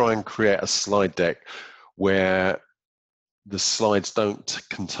is try and create a slide deck where the slides don't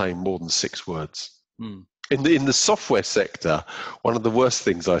contain more than 6 words. In the software sector, one of the worst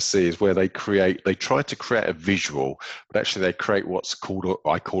things I see is where they try to create a visual, but actually they create what's called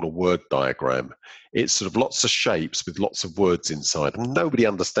I call a word diagram. It's sort of lots of shapes with lots of words inside, and nobody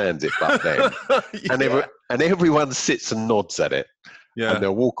understands it but them. And everyone sits and nods at it. Yeah. And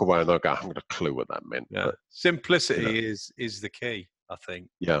they'll walk away and they'll go, I haven't got a clue what that meant. Yeah. But, simplicity is the key, I think.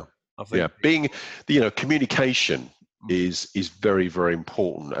 Yeah. Being, communication is very, very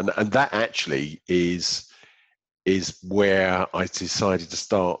important. And that actually is where I decided to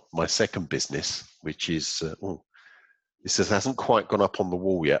start my second business, which is, this hasn't quite gone up on the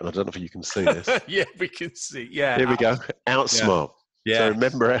wall yet. And I don't know if you can see this. Yeah, we can see. Yeah. Here we go. Outsmart. Yeah. So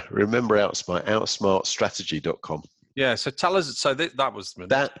remember Outsmart, outsmartstrategy.com. Yeah, so tell us. So that was the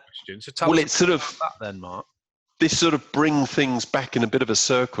next question. So tell us it's sort of that then, Mark. This sort of bring things back in a bit of a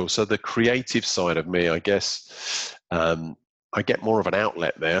circle. So the creative side of me, I guess, I get more of an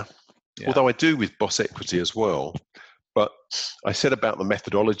outlet there. Yeah. Although I do with Boss Equity as well. But I said about the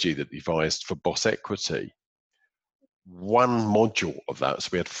methodology that devised for Boss Equity. One module of that, so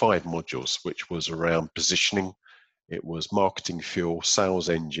we had 5 modules, which was around positioning. It was marketing fuel, sales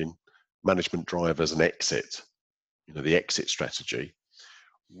engine, management drivers, and exit. The exit strategy.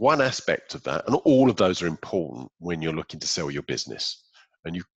 One aspect of that, and all of those are important when you're looking to sell your business,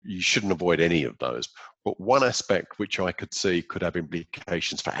 and you shouldn't avoid any of those. But one aspect which I could see could have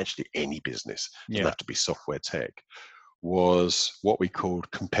implications for actually any business, doesn't have to be software tech, was what we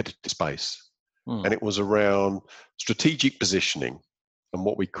called competitive space. And it was around strategic positioning and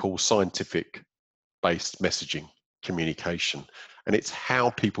what we call scientific-based messaging communication. And it's how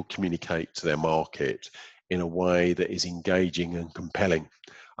people communicate to their market in a way that is engaging and compelling.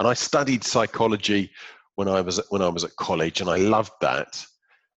 And I studied psychology when I was at college, and I loved that.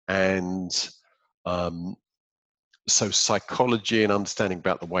 And so psychology and understanding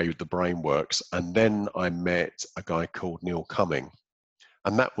about the way the brain works. And then I met a guy called Neil Cumming.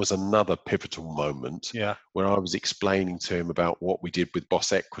 And that was another pivotal moment where I was explaining to him about what we did with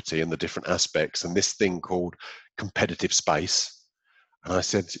Boss Equity and the different aspects and this thing called competitive space. And I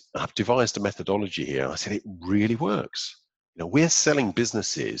said, I've devised a methodology here. I said, it really works. We're selling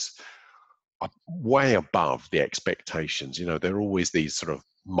businesses way above the expectations. There are always these sort of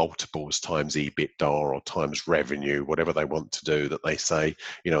multiples times EBITDA or times revenue, whatever they want to do, that they say,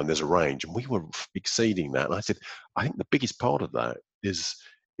 and there's a range. And we were exceeding that. And I said, I think the biggest part of that is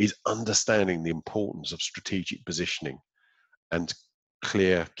understanding the importance of strategic positioning and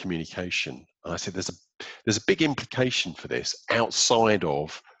clear communication. And I said, there's a big implication for this outside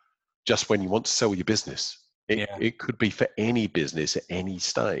of just when you want to sell your business. It could be for any business at any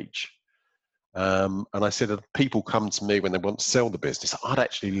stage. And I said, if people come to me when they want to sell the business, I'd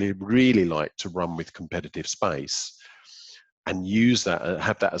actually really like to run with competitive space and use that,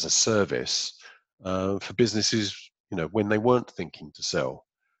 have that as a service for businesses, when they weren't thinking to sell.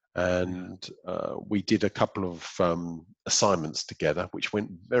 And we did a couple of assignments together, which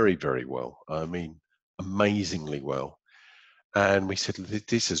went very, very well. I mean, amazingly well. And we said,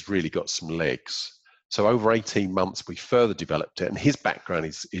 this has really got some legs. So over 18 months, we further developed it. And his background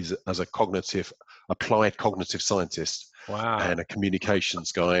is as a applied cognitive scientist. Wow. And a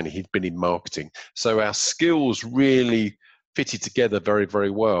communications guy, and he'd been in marketing. So our skills really fitted together very, very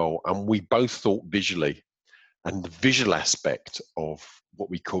well. And we both thought visually. And the visual aspect of what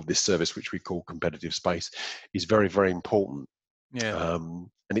we call this service, which we call competitive space, is very, very important. Yeah. And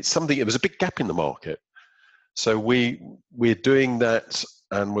it's something, there was a big gap in the market. So we're doing that,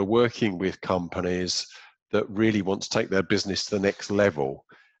 and we're working with companies that really want to take their business to the next level.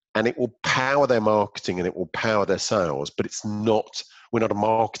 And it will power their marketing and it will power their sales, but we're not a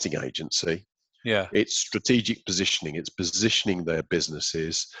marketing agency. Yeah. It's strategic positioning. It's positioning their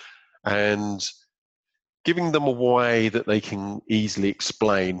businesses and giving them a way that they can easily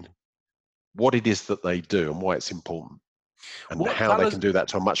explain what it is that they do and why it's important. and how they can do that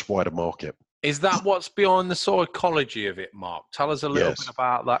to a much wider market. Is that what's behind the psychology of it, Mark? Tell us a little bit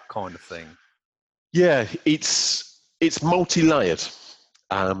about that kind of thing. Yeah, it's multi-layered.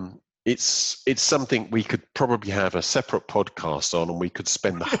 It's something we could probably have a separate podcast on, and we could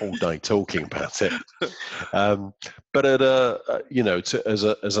spend the whole day talking about it. But at as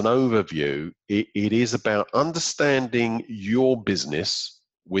an overview, it is about understanding your business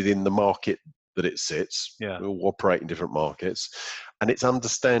within the market that it sits. Yeah. We all operate in different markets, and it's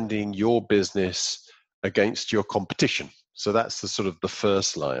understanding your business against your competition. So that's the sort of the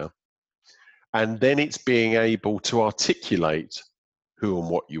first layer. And then it's being able to articulate who and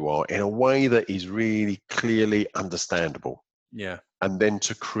what you are in a way that is really clearly understandable. Yeah. And then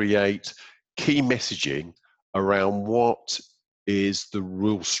to create key messaging around what is the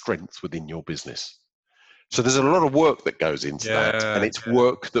real strength within your business. So there's a lot of work that goes into that, and it's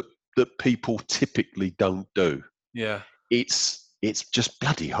work that people typically don't do. Yeah. It's just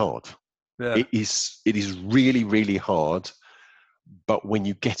bloody hard. Yeah. It is really, really hard. But when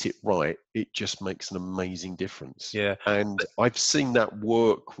you get it right, it just makes an amazing difference. Yeah. And I've seen that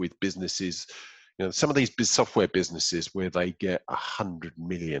work with businesses, some of these software businesses where they get 100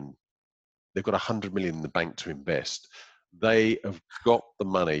 million, they've got 100 million in the bank to invest. They have got the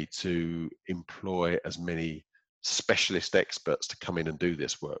money to employ as many specialist experts to come in and do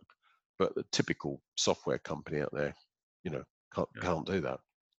this work. But the typical software company out there, can't do that.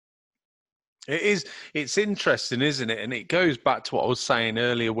 It's interesting, isn't it? And it goes back to what I was saying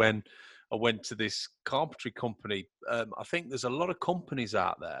earlier when I went to this carpentry company. I think there's a lot of companies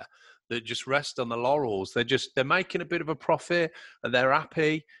out there that just rest on the laurels. They're making a bit of a profit and they're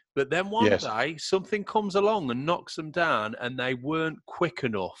happy. But then one day something comes along and knocks them down, and they weren't quick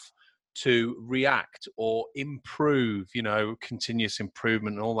enough to react or improve, continuous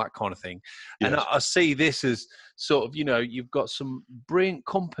improvement and all that kind of thing. Yes. And I see this as sort of, you've got some brilliant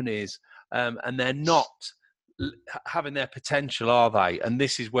companies and they're not having their potential, are they? And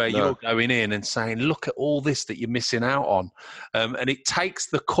this is where you're going in and saying, look at all this that you're missing out on. And it takes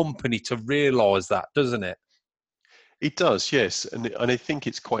the company to realise that, doesn't it? It does, yes. And I think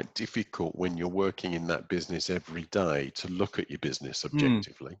it's quite difficult when you're working in that business every day to look at your business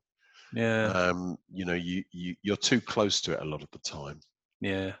objectively. Yeah. You're too close to it a lot of the time.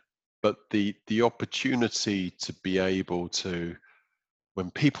 Yeah. But the opportunity to be able to,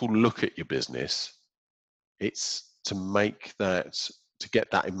 when people look at your business, it's to get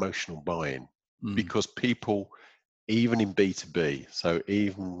that emotional buy-in, because people, even in B2B, so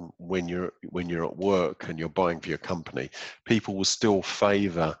even when you're at work and you're buying for your company, people will still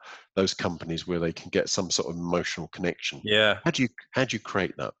favor those companies where they can get some sort of emotional connection. Yeah. How do you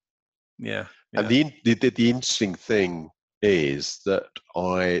create that? Yeah. And the interesting thing is that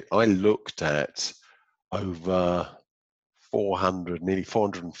I looked at over 400, nearly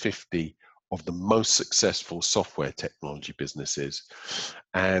 450 of the most successful software technology businesses.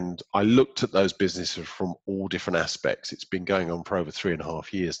 And I looked at those businesses from all different aspects. It's been going on for over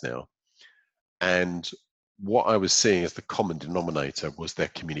 3.5 years now. And what I was seeing as the common denominator was their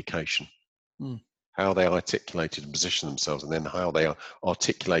communication, how they articulated and positioned themselves, and then how they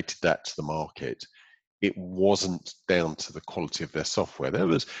articulated that to the market. It wasn't down to the quality of their software. There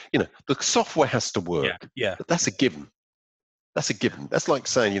was, the software has to work. Yeah. But that's a given. That's a given. That's like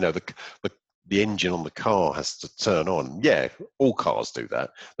saying, the engine on the car has to turn on. Yeah, all cars do that.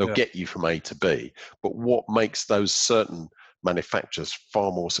 They'll get you from A to B. But what makes those certain manufacturers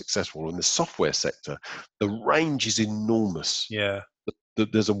far more successful in the software sector, the range is enormous. Yeah.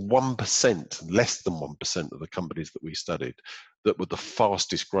 There's a 1%, less than 1% of the companies that we studied that were the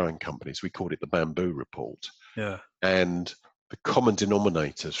fastest growing companies. We called it the Bamboo Report. Yeah. And the common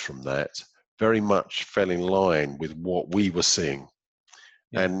denominators from that very much fell in line with what we were seeing.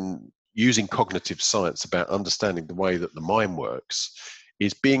 Yeah. And using cognitive science about understanding the way that the mind works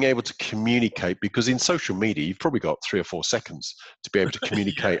is being able to communicate, because in social media, you've probably got 3 or 4 seconds to be able to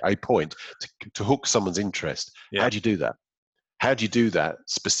communicate a point to hook someone's interest. Yeah. How do you do that? How do you do that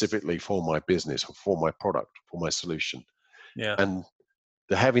specifically for my business or for my product, for my solution? Yeah. And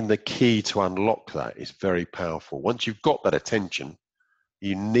having the key to unlock that is very powerful. Once you've got that attention,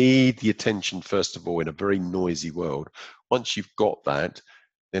 you need the attention, first of all, in a very noisy world. Once you've got that,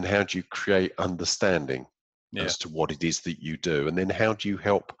 then how do you create understanding as to what it is that you do? And then how do you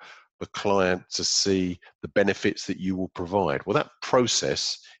help the client to see the benefits that you will provide? Well, that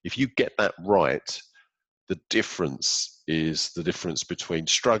process, if you get that right, the difference is the difference between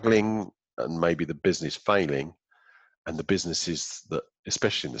struggling and maybe the business failing and the businesses that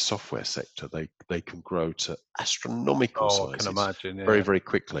especially in the software sector, they can grow to astronomical sizes. I can imagine. Yeah. Very, very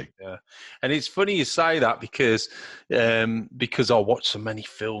quickly. Yeah, and it's funny you say that because I watch so many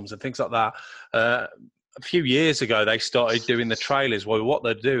films and things like that. A few years ago, they started doing the trailers. Well, what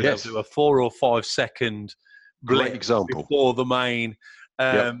they do, they'll do a 4 or 5 second great example before the main.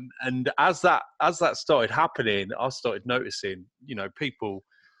 Yep. And as that started happening, I started noticing, people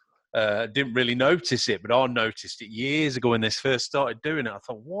didn't really notice it, but I noticed it years ago when they first started doing it. I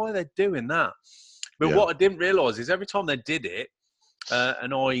thought, why are they doing that? But what I didn't realise is every time they did it,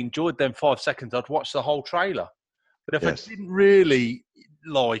 and I enjoyed them 5 seconds, I'd watch the whole trailer. But if I didn't really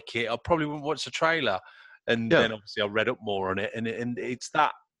like it, I probably wouldn't watch the trailer. And then obviously I read up more on it. And it's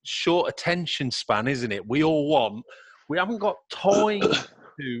that short attention span, isn't it? We haven't got time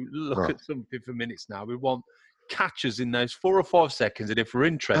to look at something for minutes now. We want catches in those 4 or 5 seconds. And if we're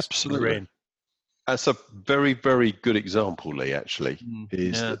interested, we're in. That's a very, very good example, Lee, actually,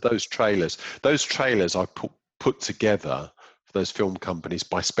 that those trailers I put together for those film companies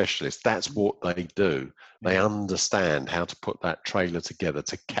by specialists. That's what they do. They understand how to put that trailer together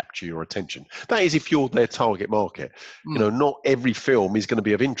to capture your attention. That is if you're their target market. Not every film is going to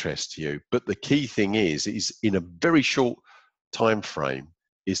be of interest to you, but the key thing is in a very short time frame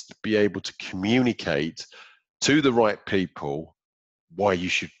is to be able to communicate to the right people why you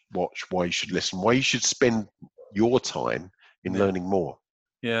should watch, why you should listen, why you should spend your time in learning more.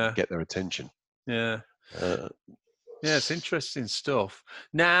 Get their attention. It's interesting stuff.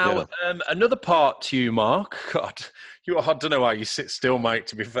 Now, another part to you, Mark. God, I don't know how you sit still, mate,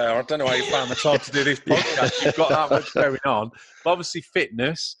 to be fair. I don't know how you found the time to do this podcast. You've got that much going on. But obviously,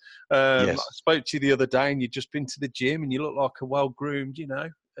 fitness. I spoke to you the other day and you'd just been to the gym and you look like a well-groomed,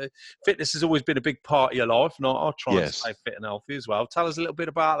 fitness has always been a big part of your life, and I'll try and stay fit and healthy as well. Tell us a little bit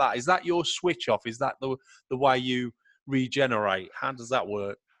about that. Is that your switch off? Is that the way you regenerate? How does that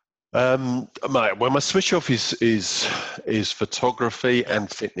work? My switch off is photography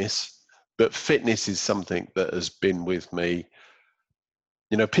and fitness, but fitness is something that has been with me.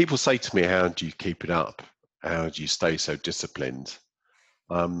 People say to me, how do you keep it up? How do you stay so disciplined?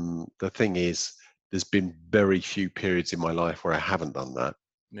 The thing is, there's been very few periods in my life where I haven't done that.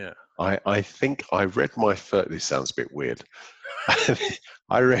 I think I read my first, this sounds a bit weird.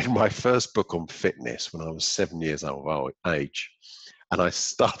 I read my first book on fitness when I was 7 years of age. And I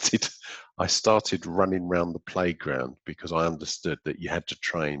started running around the playground because I understood that you had to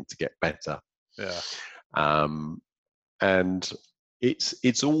train to get better. And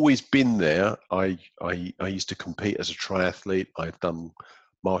it's always been there. I used to compete as a triathlete. I've done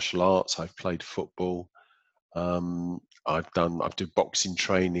martial arts. I've played football. I do boxing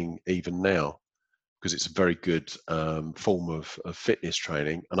training even now because it's a very good form of fitness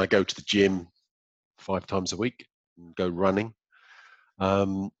training. And I go to the gym 5 times a week and go running.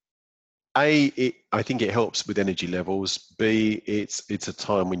 I think it helps with energy levels. B, it's a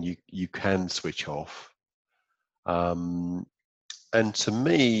time when you can switch off. And to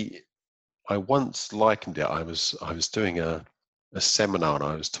me, I once likened it. I was doing a seminar and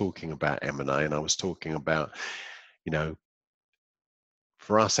I was talking about M&A and I was talking about,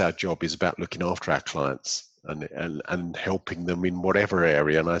 for us, our job is about looking after our clients and helping them in whatever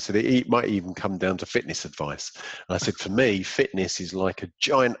area. And I said, it might even come down to fitness advice. And I said, for me, fitness is like a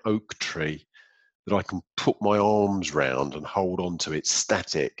giant oak tree that I can put my arms round and hold on to. It's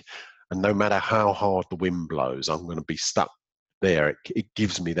static. And no matter how hard the wind blows, I'm going to be stuck there. It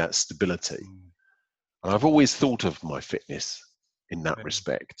gives me that stability. And I've always thought of my fitness in that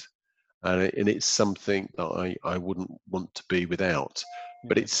respect. And it's something that I wouldn't want to be without.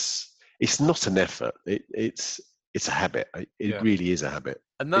 But it's not an effort. It's a habit. It really is a habit.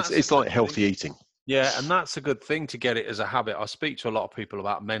 And it's like healthy eating. Yeah, and that's a good thing to get it as a habit. I speak to a lot of people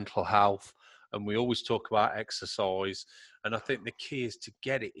about mental health, and we always talk about exercise. And I think the key is to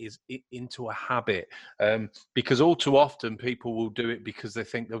get it into a habit, because all too often people will do it because they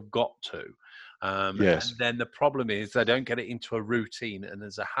think they've got to. And then the problem is they don't get it into a routine and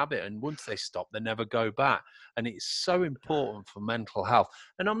as a habit. And once they stop, they never go back. And it's so important for mental health.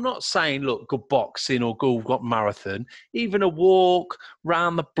 And I'm not saying, look, go boxing or go marathon, even a walk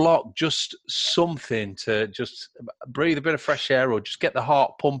round the block, just something to just breathe a bit of fresh air or just get the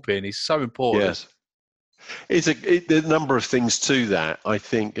heart pumping is so important. Yes. There's a number of things to that. I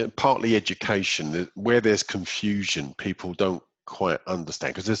think partly education, where there's confusion, people don't quite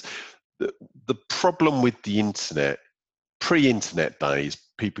understand because there's the problem with the internet. Pre-internet days,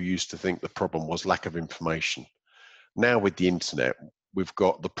 people used to think the problem was lack of information. Now with the internet, we've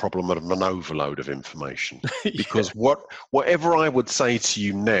got the problem of an overload of information. Because whatever I would say to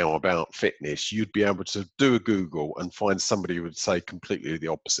you now about fitness, you'd be able to do a Google and find somebody who would say completely the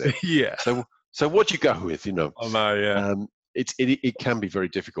opposite. Yeah. So what do you go with, you know? I know, yeah. It can be very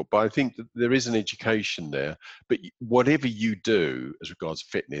difficult, but I think that there is an education there. But whatever you do as regards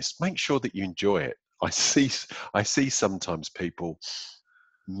fitness, make sure that you enjoy it. I see sometimes people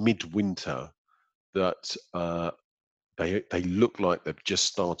midwinter that they look like they've just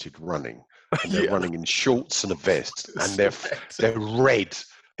started running, and they're running in shorts and a vest, and they're red,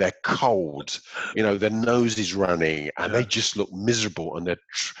 they're cold, you know, their nose is running, and they just look miserable, and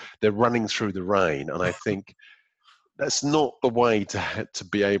they're running through the rain. And I think that's not the way to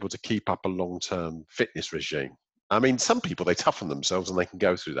be able to keep up a long-term fitness regime. I mean, some people, they toughen themselves and they can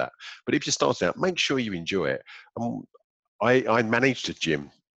go through that. But if you're starting out, make sure you enjoy it. I managed a gym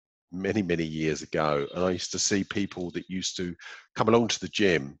many, many years ago, and I used to see people that used to come along to the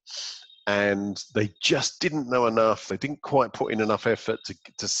gym, and they just didn't know enough. They didn't quite put in enough effort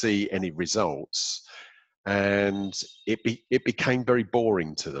to see any results. And it became very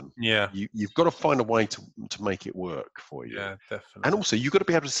boring to them. Yeah. You've got to find a way to make it work for you. Yeah, definitely. And also, you've got to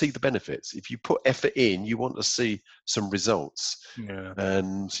be able to see the benefits. If you put effort in, you want to see some results. Yeah.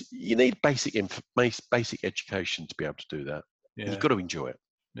 And you need basic education to be able to do that. Yeah. You've got to enjoy it.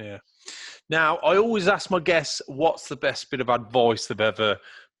 Yeah. Now, I always ask my guests, what's the best bit of advice they've ever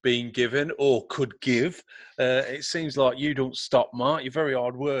been given or could give? It seems like you don't stop, Mark. You're very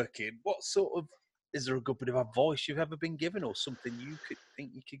hardworking. Is there a good bit of advice you've ever been given, or something you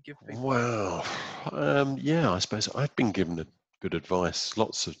think you could give people? Well, yeah, I suppose I've been given good advice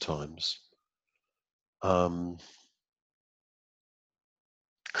lots of times. Couple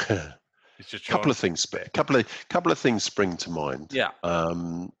of things spring to mind. Yeah.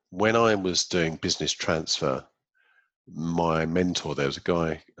 When I was doing business transfer, my mentor, there was a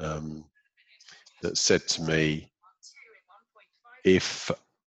guy that said to me, if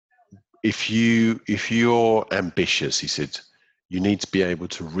you're ambitious, he said, you need to be able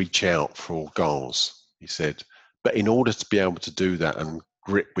to reach out for goals. He said, but in order to be able to do that and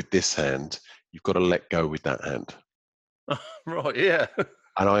grip with this hand, you've got to let go with that hand. Right. Yeah.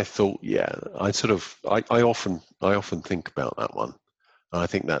 And I thought, yeah, I often think about that one. And I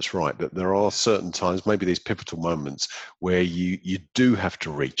think that's right, that there are certain times, maybe these pivotal moments, where you do have to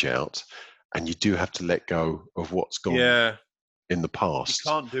reach out, and you do have to let go of what's gone in the past.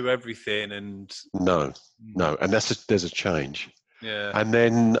 You can't do everything, and no, and there's a change. Yeah. And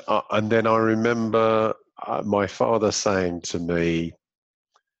then I remember my father saying to me,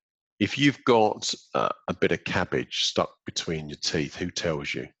 if you've got a bit of cabbage stuck between your teeth, who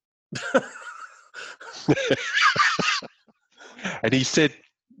tells you? And he said,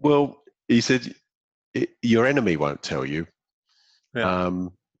 your enemy won't tell you,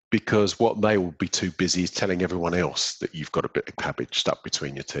 because what they will be too busy is telling everyone else that you've got a bit of cabbage stuck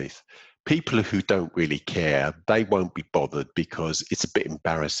between your teeth. People who don't really care, they won't be bothered, because it's a bit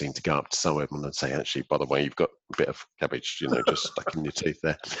embarrassing to go up to someone and say, actually, by the way, you've got a bit of cabbage, just stuck in your teeth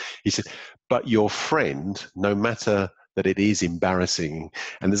there. He said, but your friend, no matter that it is embarrassing,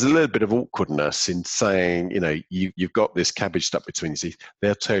 and there's a little bit of awkwardness in saying, you've got this cabbage stuck between your teeth,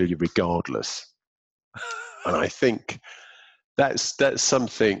 they'll tell you regardless. And I think that's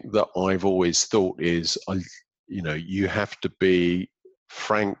something that I've always thought is, you have to be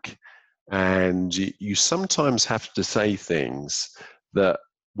frank, and you sometimes have to say things that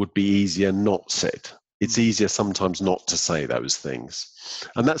would be easier not said. It's easier sometimes not to say those things.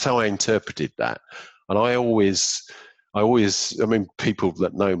 And that's how I interpreted that. And I always, people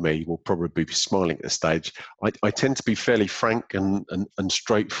that know me will probably be smiling at this stage. I tend to be fairly frank and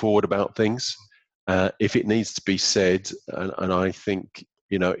straightforward about things. If it needs to be said, and I think,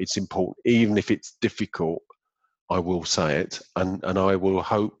 it's important, even if it's difficult, I will say it, and I will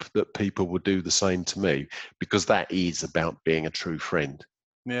hope that people will do the same to me, because that is about being a true friend.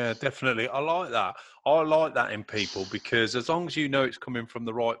 Yeah, definitely. I like that. I like that in people, because as long as you know it's coming from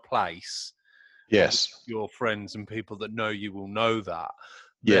the right place, yes, your friends and people that know you will know that.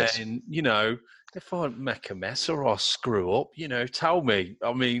 Yes. Then, if I make a mess or I screw up, tell me.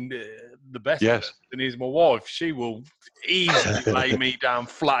 I mean, the best person is my wife. She will easily lay me down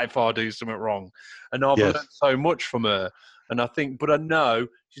flat if I do something wrong. And I've learned so much from her. And I think, but I know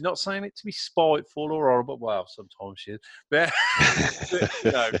she's not saying it to be spiteful or horrible. Well, sometimes she is. But,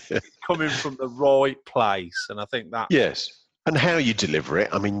 it's coming from the right place. And I think that. Yes. And how you deliver it.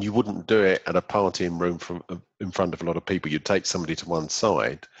 I mean, you wouldn't do it at a party in front of a lot of people. You'd take somebody to one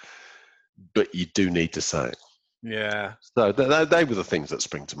side, but you do need to say it. Yeah. So they were the things that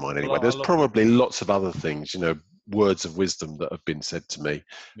spring to mind anyway. There's probably lots of other things, words of wisdom that have been said to me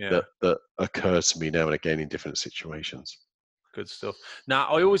that occur to me now and again in different situations. Good stuff. Now,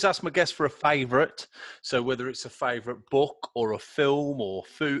 I always ask my guests for a favourite. So whether it's a favourite book or a film or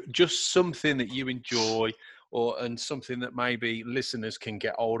food, just something that you enjoy and something that maybe listeners can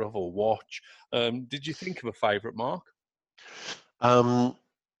get hold of or watch. Did you think of a favourite, Mark? Well,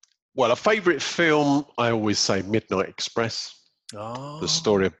 a favourite film, I always say Midnight Express. The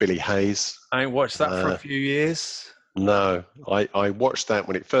story of Billy Hayes. I ain't watched that for a few years. No, I watched that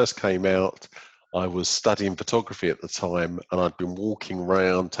when it first came out. I was studying photography at the time, and I'd been walking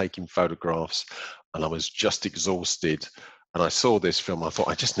around taking photographs, and I was just exhausted. And I saw this film. I thought,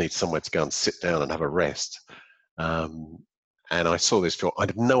 I just need somewhere to go and sit down and have a rest. And I saw this film. I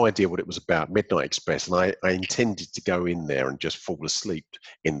had no idea what it was about, Midnight Express, and I intended to go in there and just fall asleep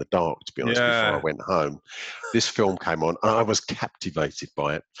in the dark, to be honest, before I went home. This film came on, and I was captivated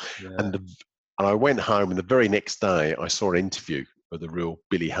by it. Yeah. And I went home, and the very next day, I saw an interview of the real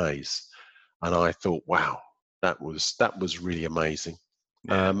Billy Hayes, and I thought, wow, that was really amazing.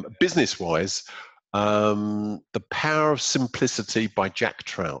 Yeah. Business-wise, The Power of Simplicity by Jack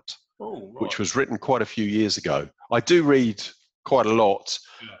Trout, which was written quite a few years ago. I do read quite a lot,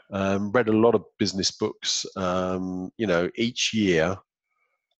 read a lot of business books, each year.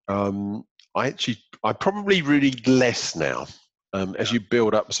 I probably read less now as you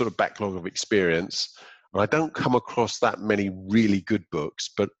build up a sort of backlog of experience. And I don't come across that many really good books,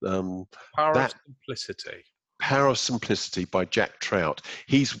 but Power of Simplicity. Power of Simplicity by Jack Trout.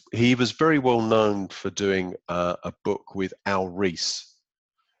 He was very well known for doing a book with Al Ries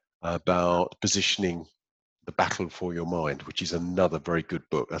about positioning The Battle for Your Mind, which is another very good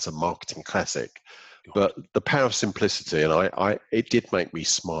book. That's a marketing classic. But The Power of Simplicity, and it did make me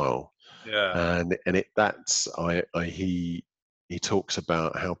smile. Yeah. And he talks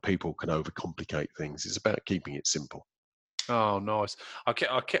about how people can overcomplicate things. It's about keeping it simple. Oh, nice.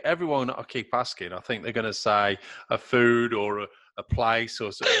 Everyone I keep asking, I think they're going to say a food or a place or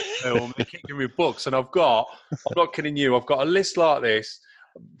a film. They keep giving me books, and I'm not kidding you, I've got a list like this.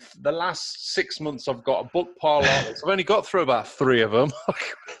 The last 6 months, I've got a book pile like this. I've only got through about 3 of them.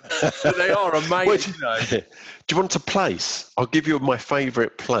 But they are amazing. Do you want a place? I'll give you my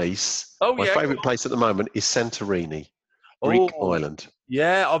favourite place. My favourite place at the moment is Santorini, Greek island.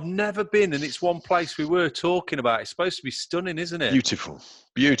 Yeah, I've never been, and it's one place we were talking about. It's supposed to be stunning, isn't it? Beautiful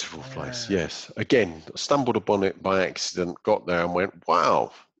place, yes. Again, stumbled upon it by accident, got there and went,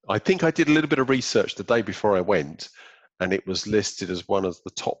 wow. I think I did a little bit of research the day before I went, and it was listed as one of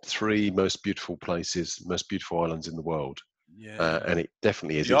the top 3 most beautiful places, most beautiful islands in the world. Yeah, and it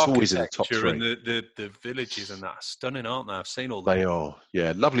definitely is. It's always in the top 3. And the villages and that are stunning, aren't they? I've seen all that. They are,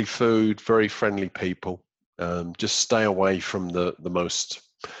 yeah. Lovely food, very friendly people. Just stay away from the most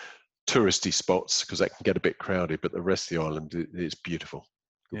touristy spots because that can get a bit crowded, but the rest of the island is beautiful.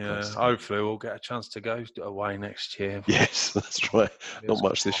 Good hopefully we'll get a chance to go away next year. Yes, that's right. Not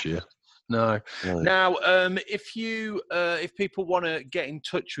much this year. No. Now, if people want to get in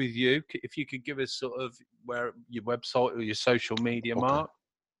touch with you, if you could give us sort of where your website or your social media, Mark.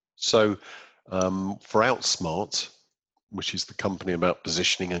 So, for Outsmart, which is the company about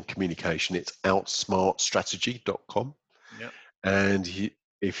positioning and communication, it's outsmartstrategy.com. Yeah. And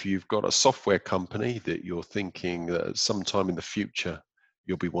if you've got a software company that you're thinking that sometime in the future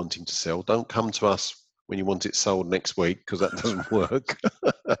you'll be wanting to sell, don't come to us when you want it sold next week, because that doesn't work.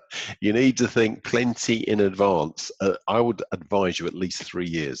 You need to think plenty in advance. I would advise you at least 3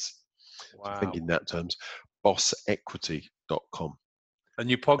 years. Wow. Think in that terms. bossequity.com. And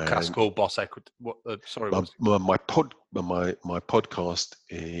your podcast called Boss Equity. My podcast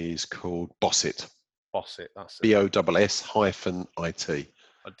is called Boss It. Boss It. That's it. BOSS-IT.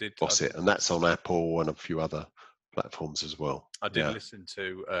 Boss It, and that's on Apple and a few other platforms as well. I did listen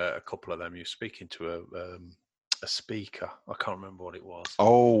to a couple of them. You're speaking to a speaker. I can't remember what it was.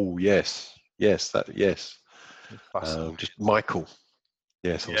 Oh yes. Just Michael.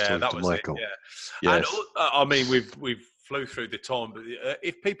 Yes, I was talking to Michael. Yes. And I mean, we've flew through the time, but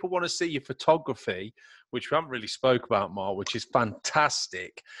if people want to see your photography, which we haven't really spoke about, Mark, which is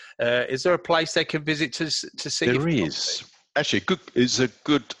fantastic, is there a place they can visit to see? There is. Actually, it's a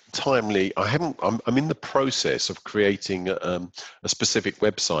good timely. I'm in the process of creating a specific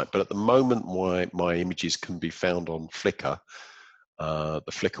website, but at the moment, my images can be found on Flickr, the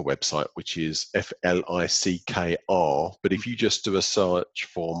Flickr website, which is FLICKR. But if you just do a search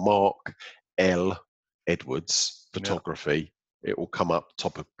for Mark L. Edwards photography, it will come up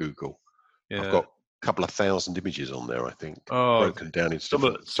top of Google. Yeah. I've got a couple of thousand images on there, I think, broken down into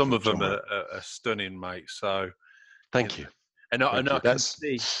some of them are stunning, mate. So thank you. And I can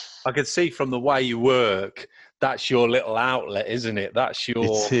see from the way you work that's your little outlet, isn't it? That's your.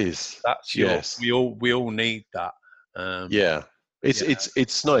 It is. That's your. Yes. We all need that. Yeah.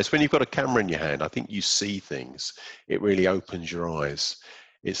 It's nice when you've got a camera in your hand. I think you see things. It really opens your eyes.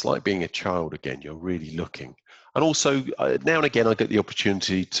 It's like being a child again. You're really looking. And also, now and again, I get the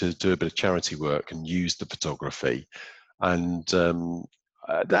opportunity to do a bit of charity work and use the photography, and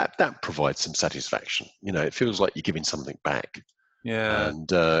that provides some satisfaction. You know, it feels like you're giving something back. Yeah. And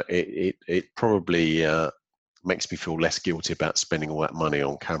it probably makes me feel less guilty about spending all that money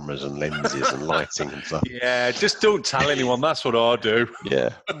on cameras and lenses and lighting and stuff. Yeah, just don't tell anyone. That's what I do. Yeah.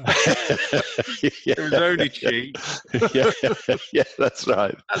 It was only cheap. Yeah, that's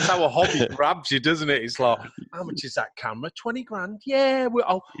right. That's how a hobby grabs you, doesn't it? It's like, how much is that camera? 20 grand? Yeah,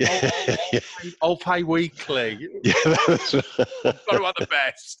 I'll pay weekly. Yeah, that's right. I've got to have the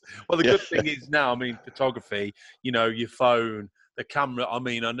best. Well, the good thing is now, I mean, photography, you know, your phone, the camera, I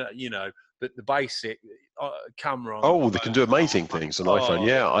mean, you know, the basic camera. Oh, they can do amazing things on iPhone.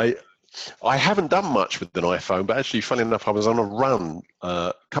 Yeah, I haven't done much with an iPhone, but actually, funny enough, I was on a run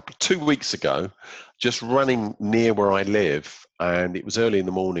 2 weeks ago, just running near where I live, and it was early in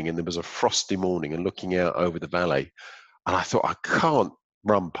the morning, and there was a frosty morning, and looking out over the valley, and I thought, I can't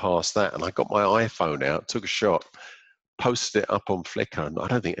run past that, and I got my iPhone out, took a shot, posted it up on Flickr, and I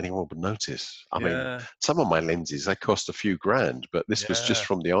don't think anyone would notice. I mean, some of my lenses, they cost a few grand, but this was just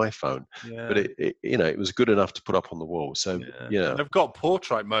from the iPhone. Yeah. But it you know, it was good enough to put up on the wall. So, you know. And they've got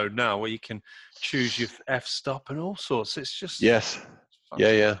portrait mode now where you can choose your f-stop and all sorts. It's just... Yes.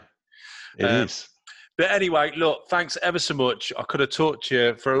 Yeah. It is. But anyway, look, thanks ever so much. I could have talked to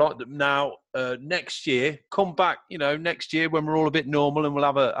you for a lot. Now, next year, come back, you know, next year when we're all a bit normal and we'll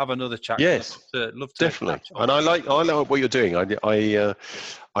have another chat. Yes, love to definitely. And I like what you're doing.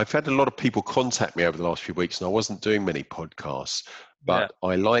 I've had a lot of people contact me over the last few weeks, and I wasn't doing many podcasts, but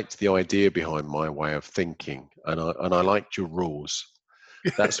I liked the idea behind my way of thinking, and I liked your rules.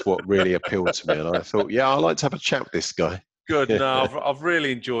 That's what really appealed to me. And I thought, I'd like to have a chat with this guy. Good. No, I've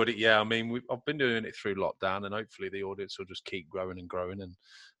really enjoyed it. Yeah, I mean, I've been doing it through lockdown, and hopefully the audience will just keep growing and growing, and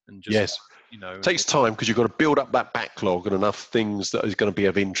just, you know, it takes time because you've got to build up that backlog and enough things that is going to be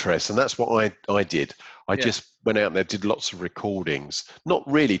of interest, and that's what I did. I just went out there, did lots of recordings, not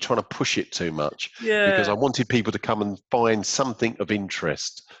really trying to push it too much, because I wanted people to come and find something of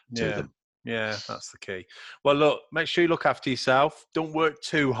interest to them. Yeah, that's the key. Well, look, make sure you look after yourself. Don't work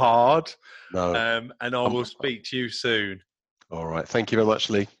too hard. No. And I will speak to you soon. All right. Thank you very much,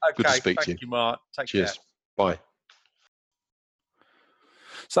 Lee. Okay, good to speak to you. Thank you, Mark. Cheers. Care. Bye.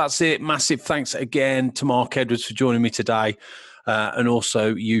 So that's it. Massive thanks again to Mark Edwards for joining me today. And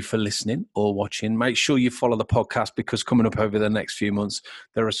also you for listening or watching. Make sure you follow the podcast, because coming up over the next few months,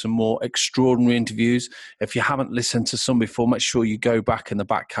 there are some more extraordinary interviews. If you haven't listened to some before, make sure you go back in the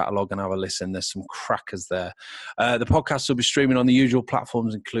back catalogue and have a listen. There's some crackers there. The podcast will be streaming on the usual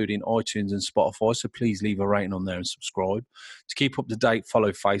platforms, including iTunes and Spotify. So please leave a rating on there and subscribe. To keep up to date,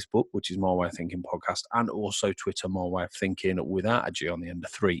 follow Facebook, which is My Way of Thinking Podcast, and also Twitter, My Way of Thinking, without a G on the end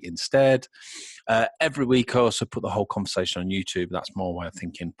of 3 instead. Every week I also put the whole conversation on YouTube. That's My Way of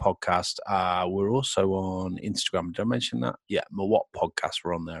Thinking Podcast. We're also on Instagram. Did I mention that? Yeah, My What Podcast.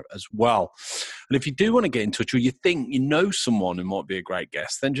 We're on there as well. And if you do want to get in touch, or you think you know someone who might be a great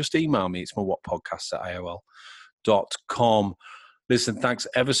guest, then just email me. It's mywhatpodcast@aol.com. Listen, thanks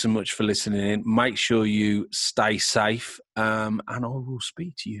ever so much for listening in. Make sure you stay safe, and I will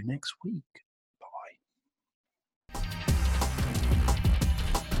speak to you next week.